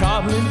 it'll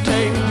probably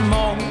take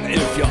more.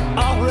 If you're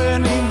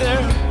already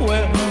there,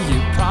 well, you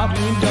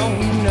probably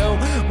don't know.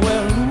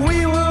 Well,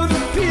 we were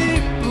the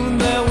people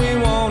that we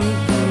wanted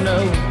to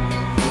know,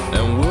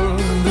 and we're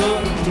the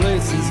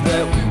places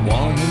that we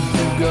wanted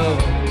to go.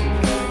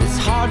 It's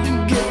hard to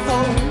get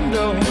hold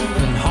of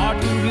and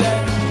hard to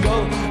let go.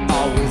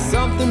 Always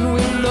something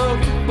we look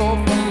for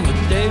from the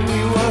day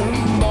we were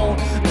born.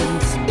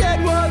 Instead,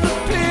 we're the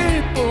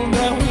people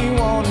that we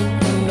wanted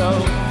to know,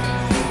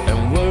 and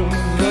we're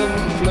the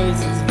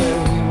places that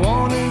we wanted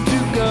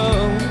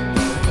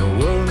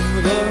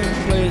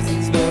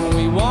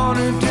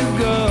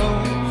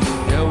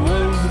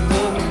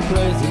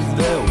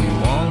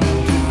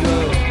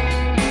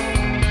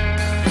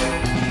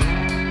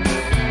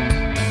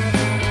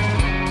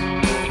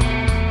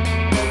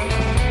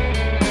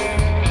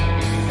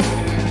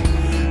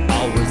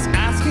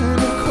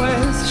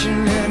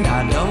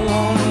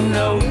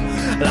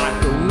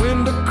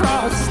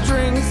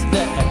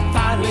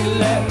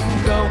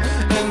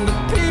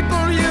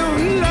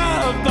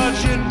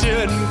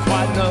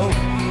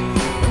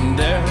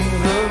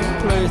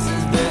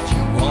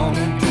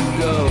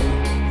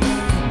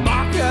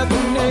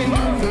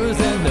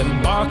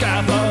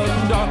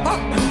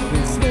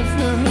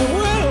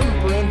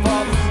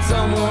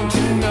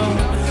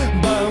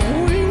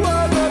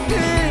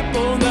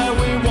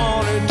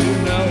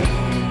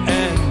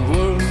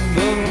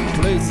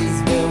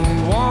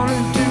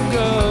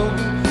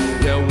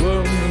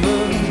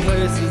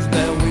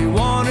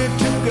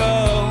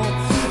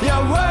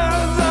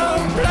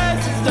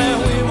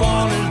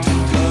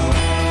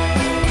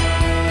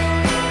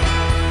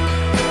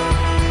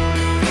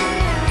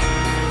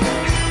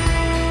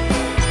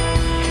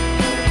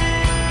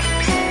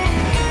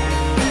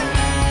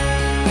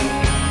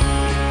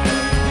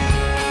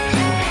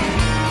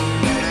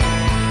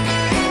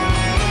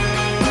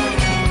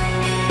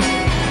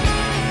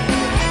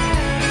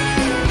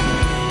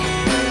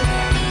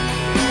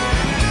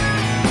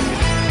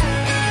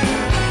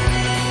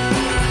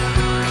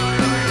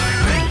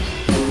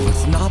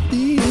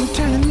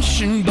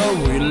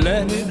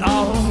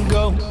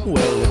Well,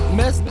 it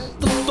messed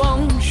the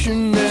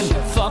function and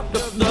fucked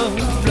up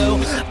the flow.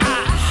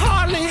 I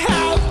hardly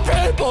have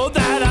people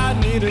that I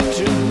needed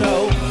to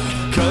know.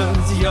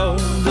 'Cause you're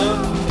the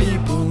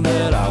people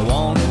that I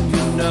wanted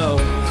to know.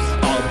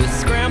 I'll be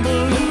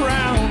scrambling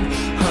around,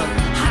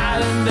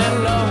 hiding down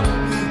low,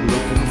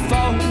 looking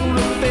for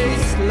a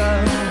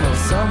baseline or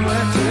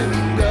somewhere to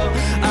go.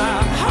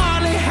 I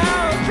hardly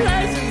have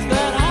places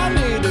that I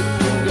needed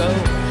to go.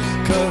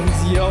 'Cause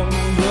you're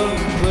the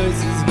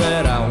places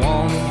that I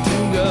wanted to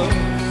go.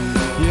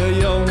 Yeah,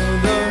 you're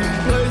the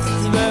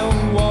places that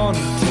we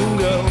wanted to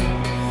go.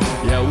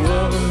 Yeah,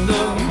 we're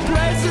the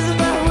places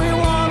that we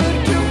wanted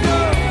to go.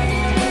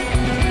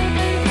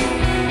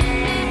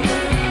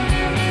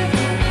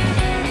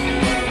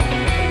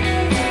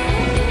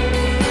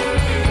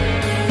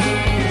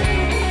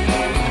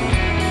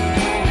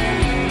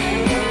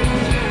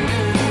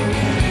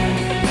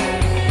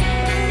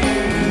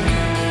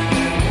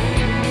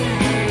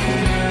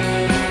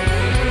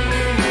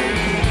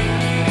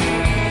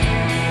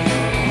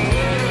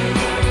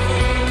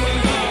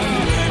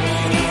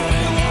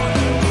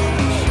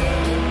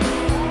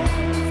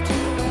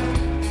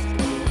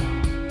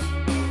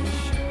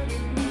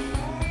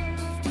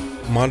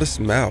 Modest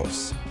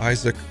Mouse,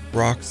 Isaac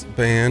Brock's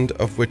band,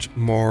 of which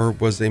Marr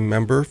was a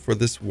member for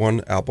this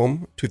one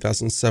album,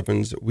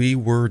 2007's We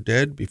Were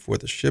Dead Before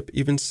the Ship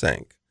Even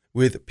Sank,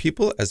 with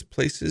People as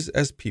Places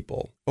as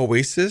People.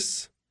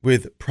 Oasis,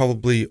 with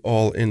Probably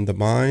All in the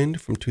Mind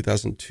from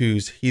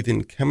 2002's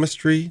Heathen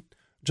Chemistry.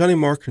 Johnny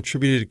Marr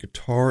contributed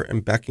guitar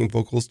and backing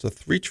vocals to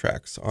 3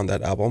 tracks on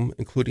that album,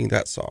 including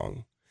that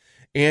song.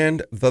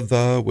 And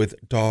The with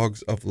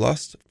Dogs of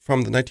Lust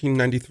from the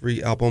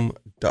 1993 album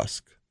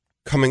Dusk.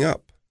 Coming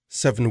up,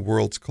 Seven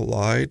Worlds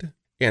Collide,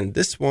 and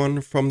this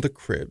one from The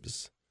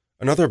Cribs,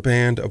 another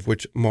band of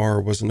which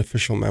Marr was an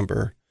official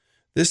member.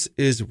 This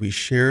is We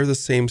Share the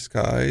Same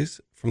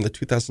Skies from the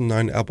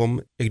 2009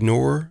 album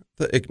Ignore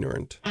the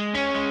Ignorant.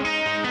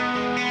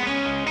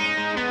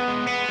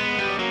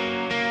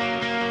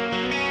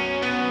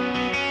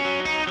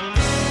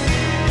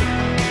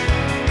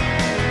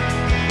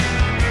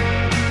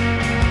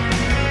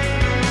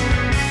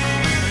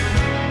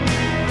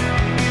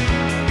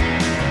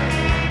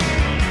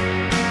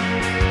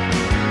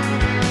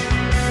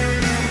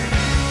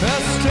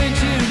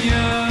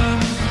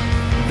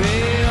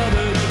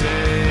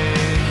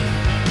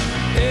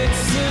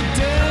 It's a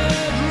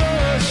dead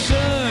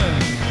Russian.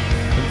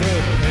 The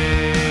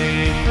pain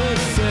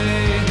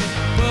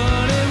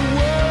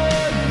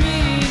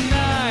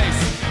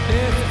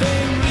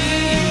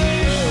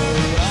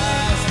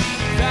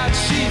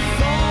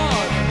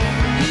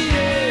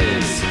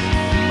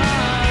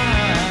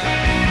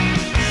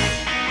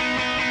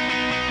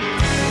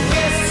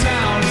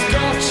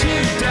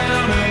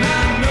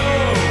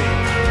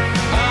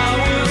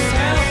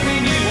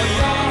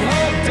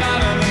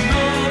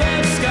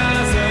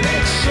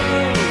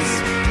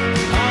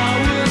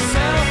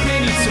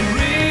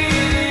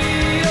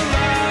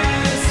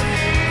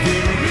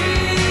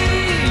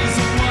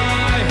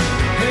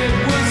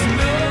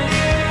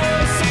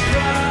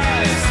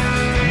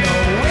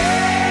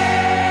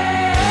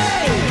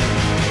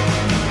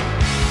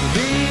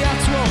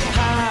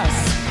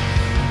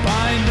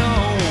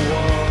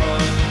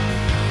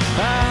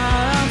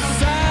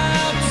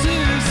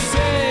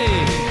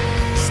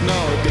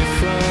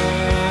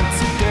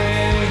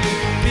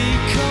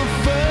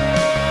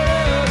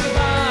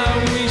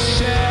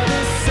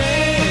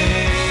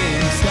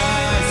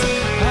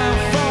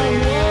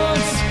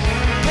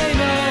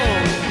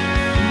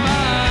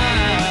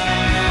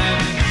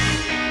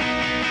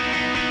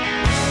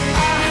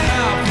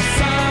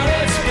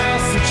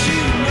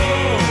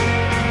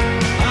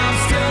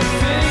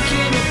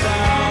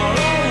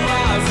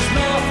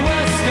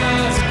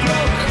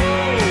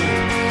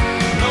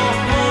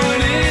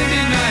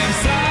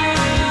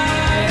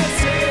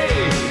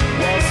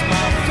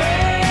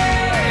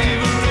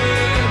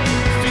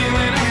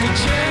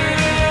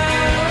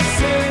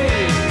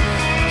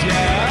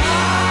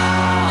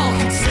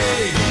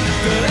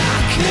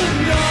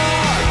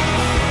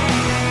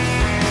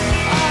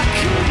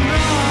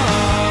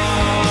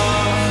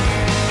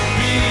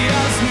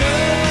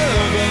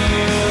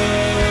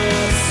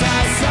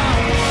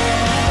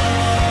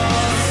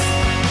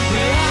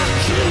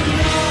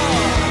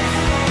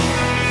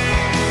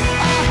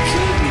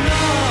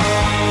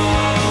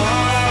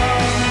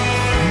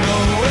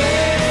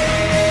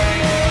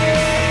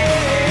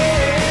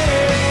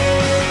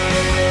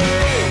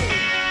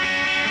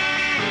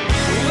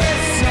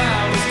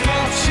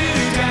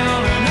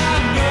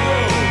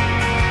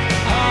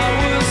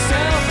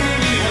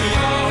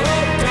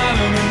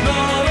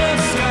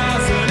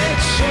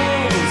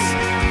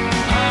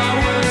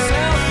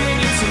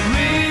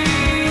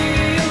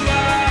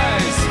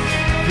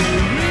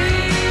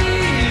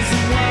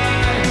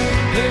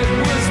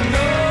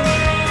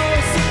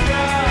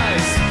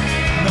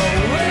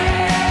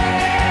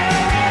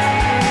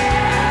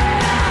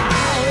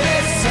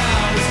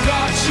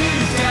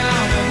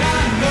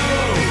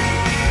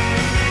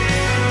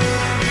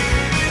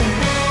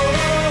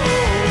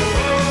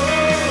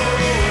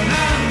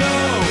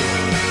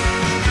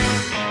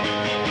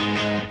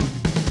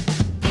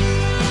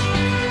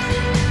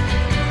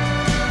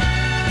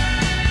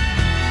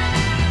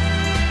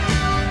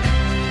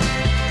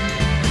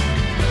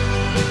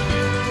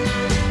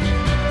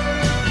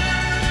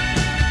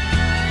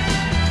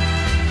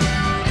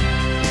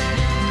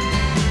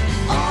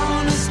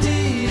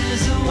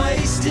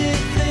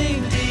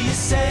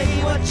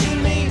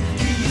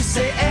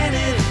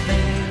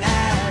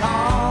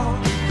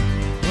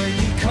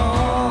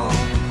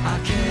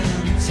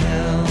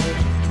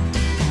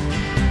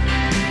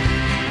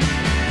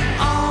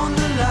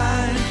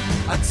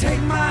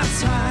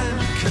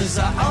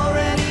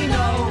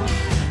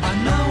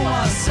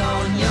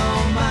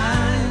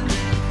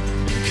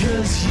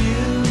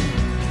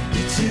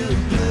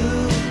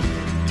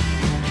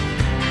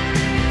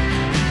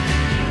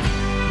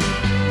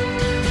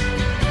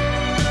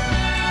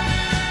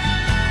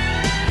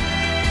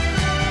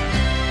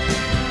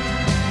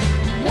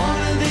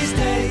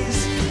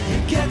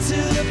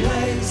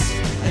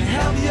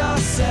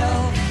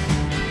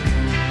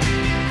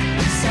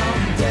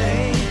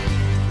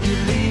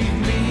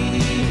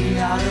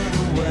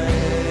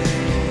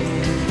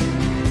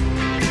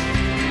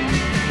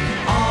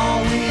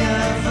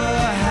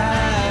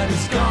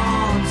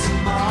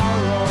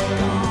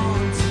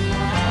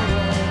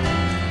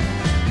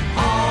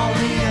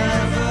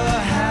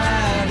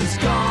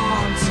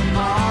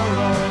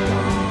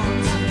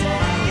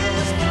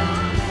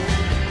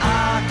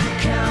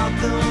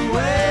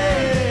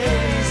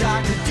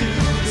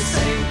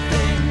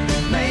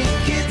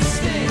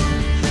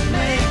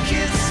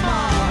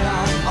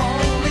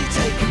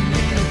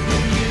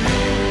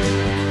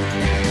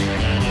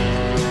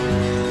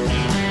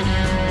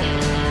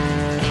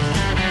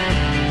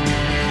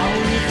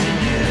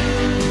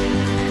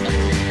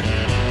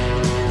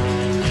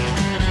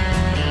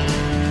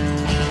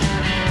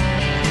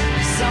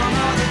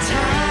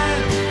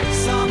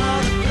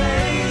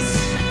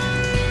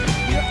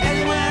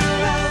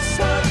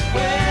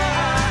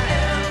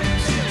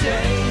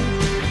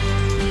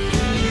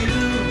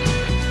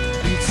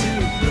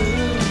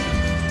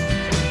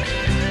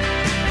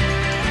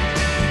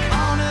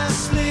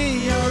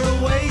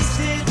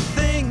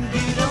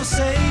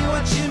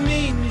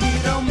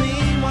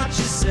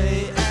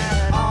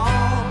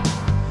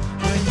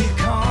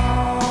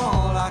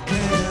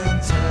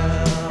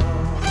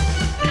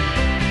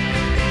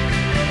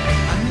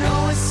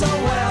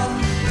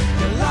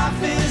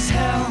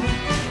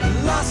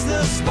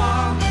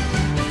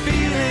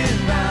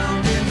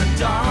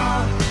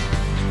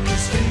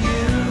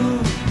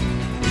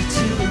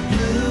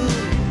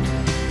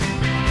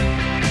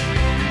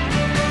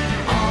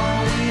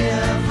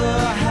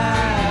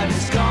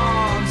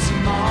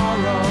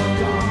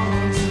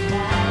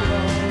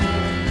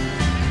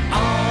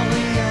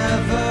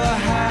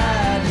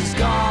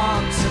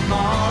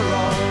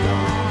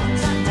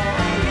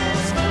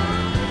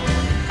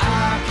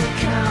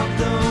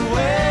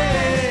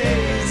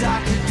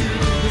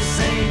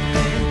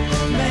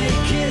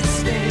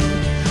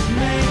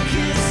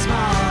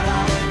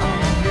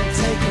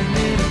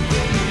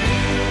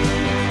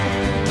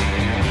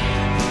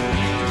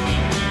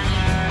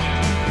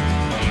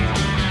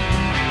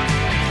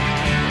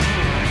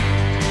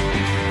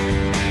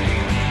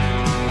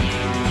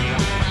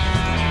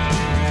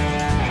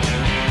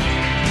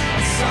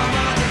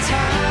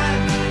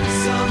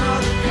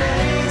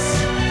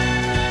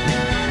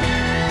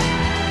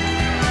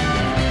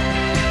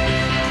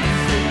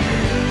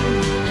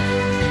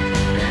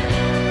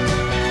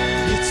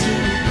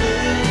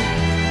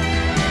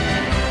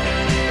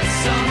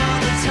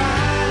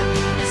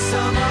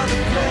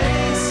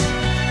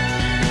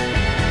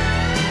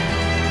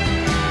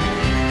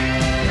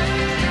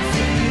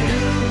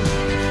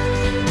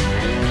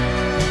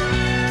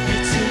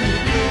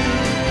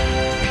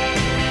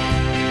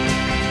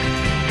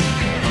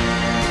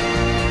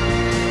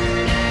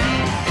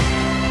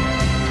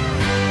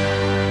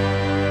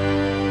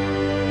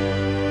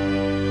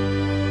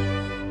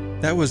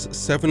That was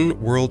Seven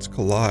Worlds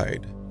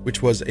Collide,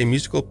 which was a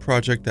musical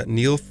project that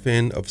Neil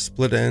Finn of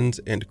Split Enz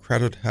and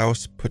Crowded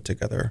House put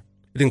together.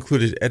 It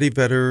included Eddie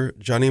Vedder,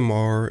 Johnny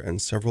Marr,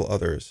 and several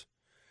others.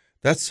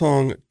 That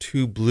song,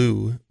 Too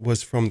Blue,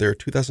 was from their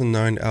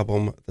 2009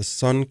 album The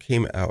Sun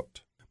Came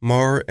Out.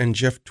 Marr and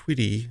Jeff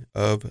Tweedy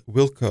of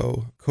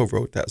Wilco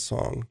co-wrote that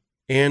song.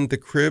 And The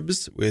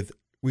Cribs with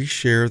We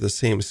Share the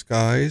Same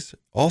Skies,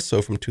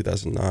 also from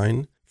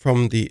 2009,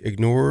 from the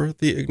Ignore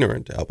the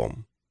Ignorant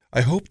album. I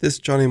hope this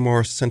Johnny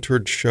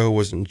Marr-centered show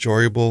was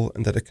enjoyable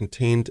and that it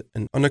contained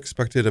an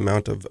unexpected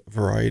amount of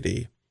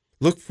variety.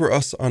 Look for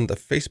us on the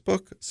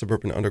Facebook,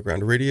 Suburban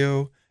Underground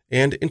Radio,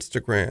 and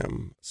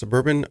Instagram,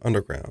 Suburban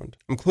Underground.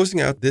 I'm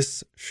closing out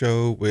this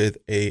show with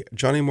a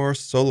Johnny Marr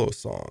solo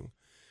song,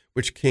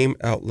 which came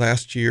out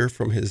last year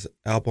from his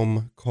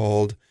album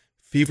called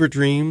Fever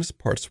Dreams,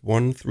 Parts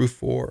 1 through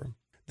 4.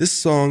 This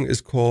song is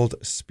called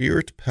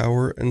Spirit,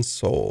 Power, and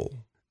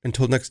Soul.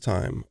 Until next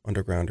time,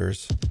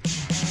 Undergrounders.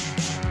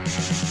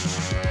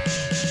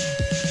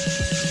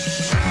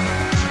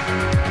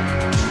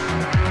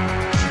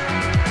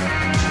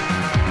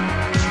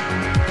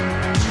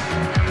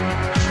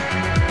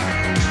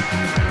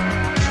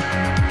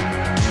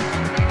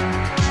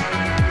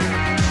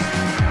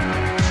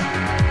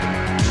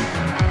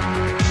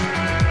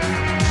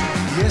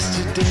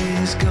 Yesterday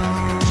is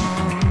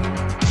gone.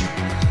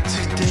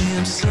 Today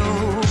I'm so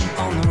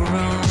on the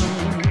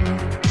run.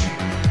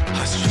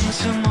 How strong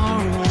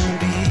tomorrow won't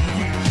be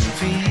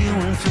for you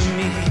and for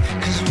me.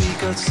 'Cause we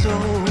got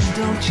soul,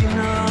 don't you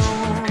know?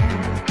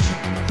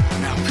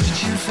 Now put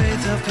your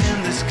faith up in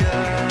the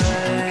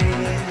sky.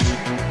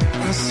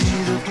 I see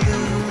the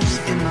blues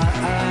in my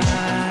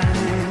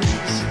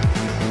eyes.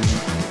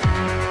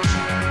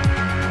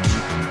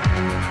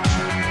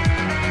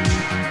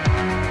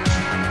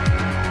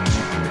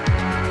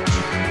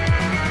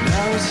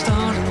 Now it's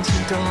starting to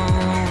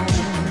dawn.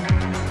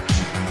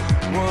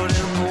 What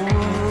in the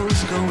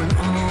world's going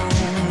on?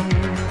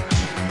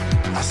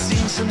 I've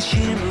seen some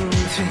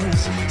shimmering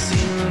things,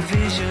 seen a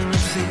vision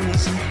of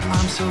things.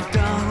 I'm so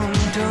down,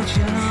 don't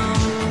you know?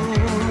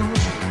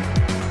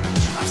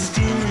 I'm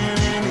stealing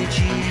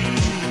energy.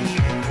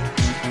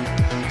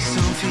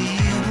 Some for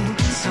you,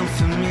 some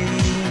for me.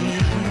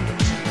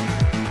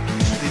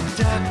 The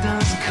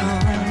darkness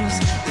comes,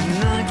 the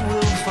night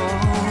will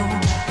fall.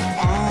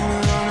 On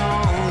and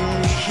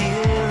on, we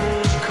hear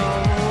the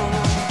call.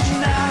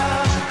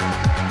 Now,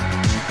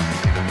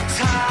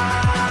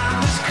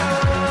 time has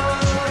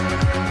come.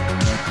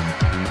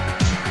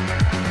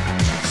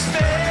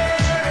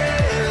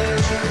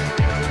 Spirit,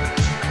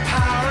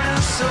 power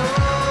and soul.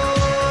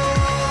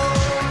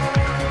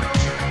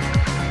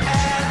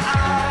 And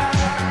I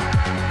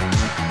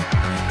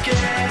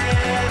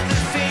get the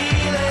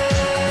feeling.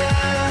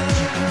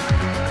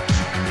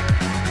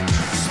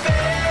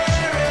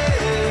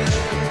 Spirit,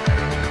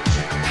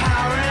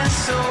 power and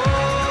soul.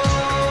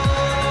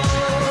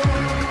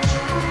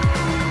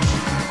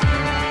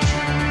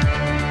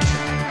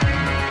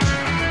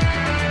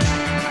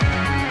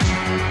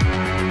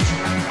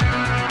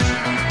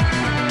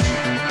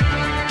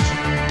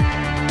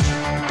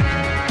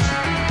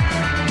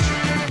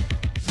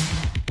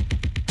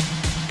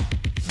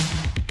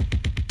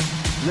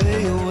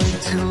 Lay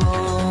awake too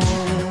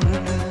long.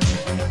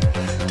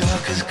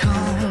 Dark has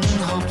come,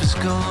 hope is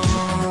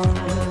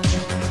gone.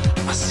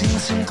 I've seen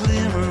some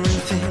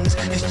glimmering things.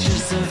 It's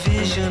just a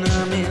vision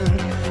I'm in.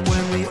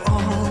 When we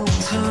all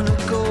turn to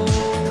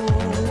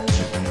gold,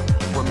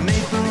 what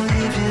make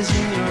believe is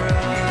in your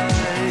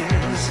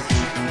eyes.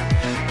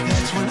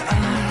 That's when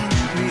I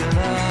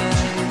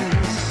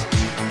realize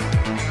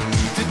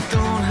the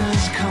dawn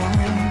has come.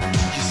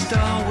 Your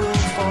star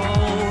will fall.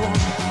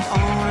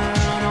 On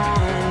and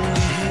on,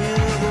 we hear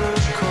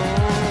the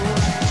call.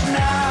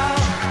 Now,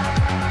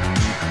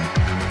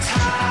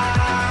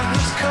 time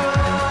has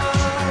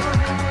come.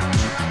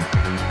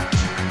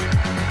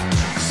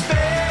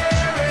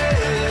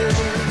 Spirit,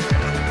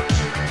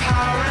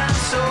 power and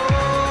soul.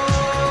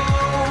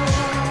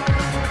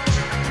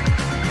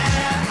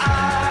 And I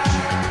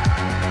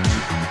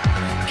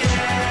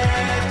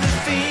get the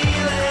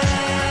feeling.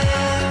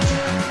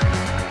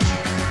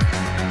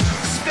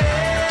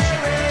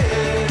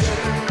 Spirit,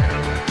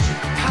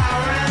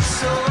 power and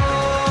soul.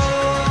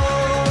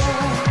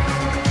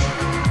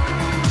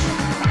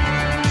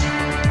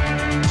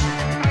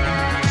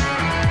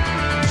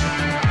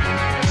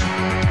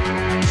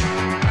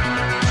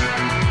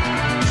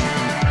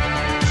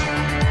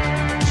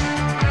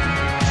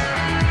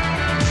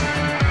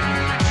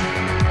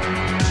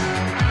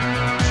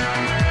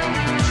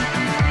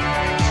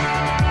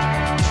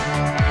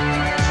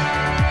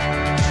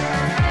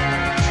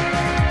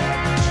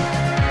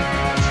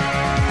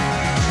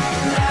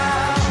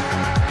 Now,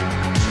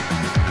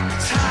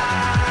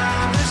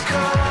 time has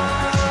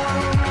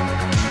come.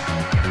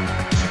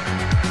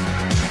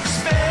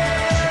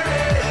 Spirit,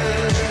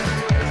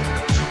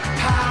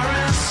 power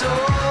and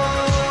soul.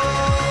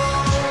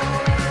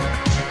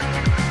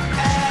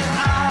 And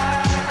I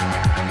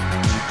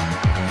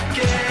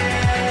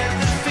get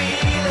the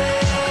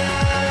feeling.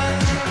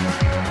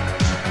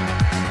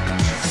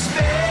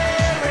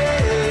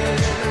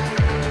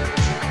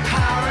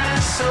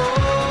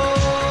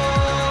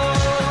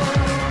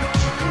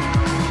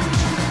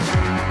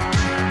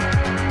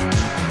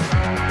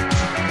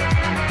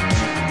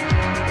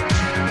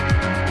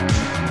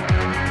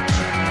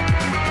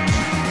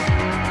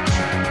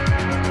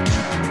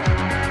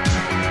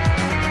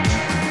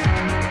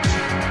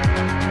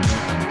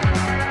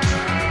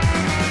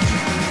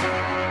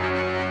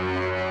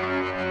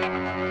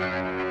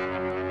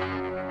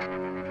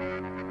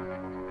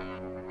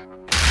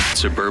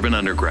 Suburban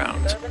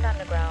Underground. Urban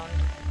Underground.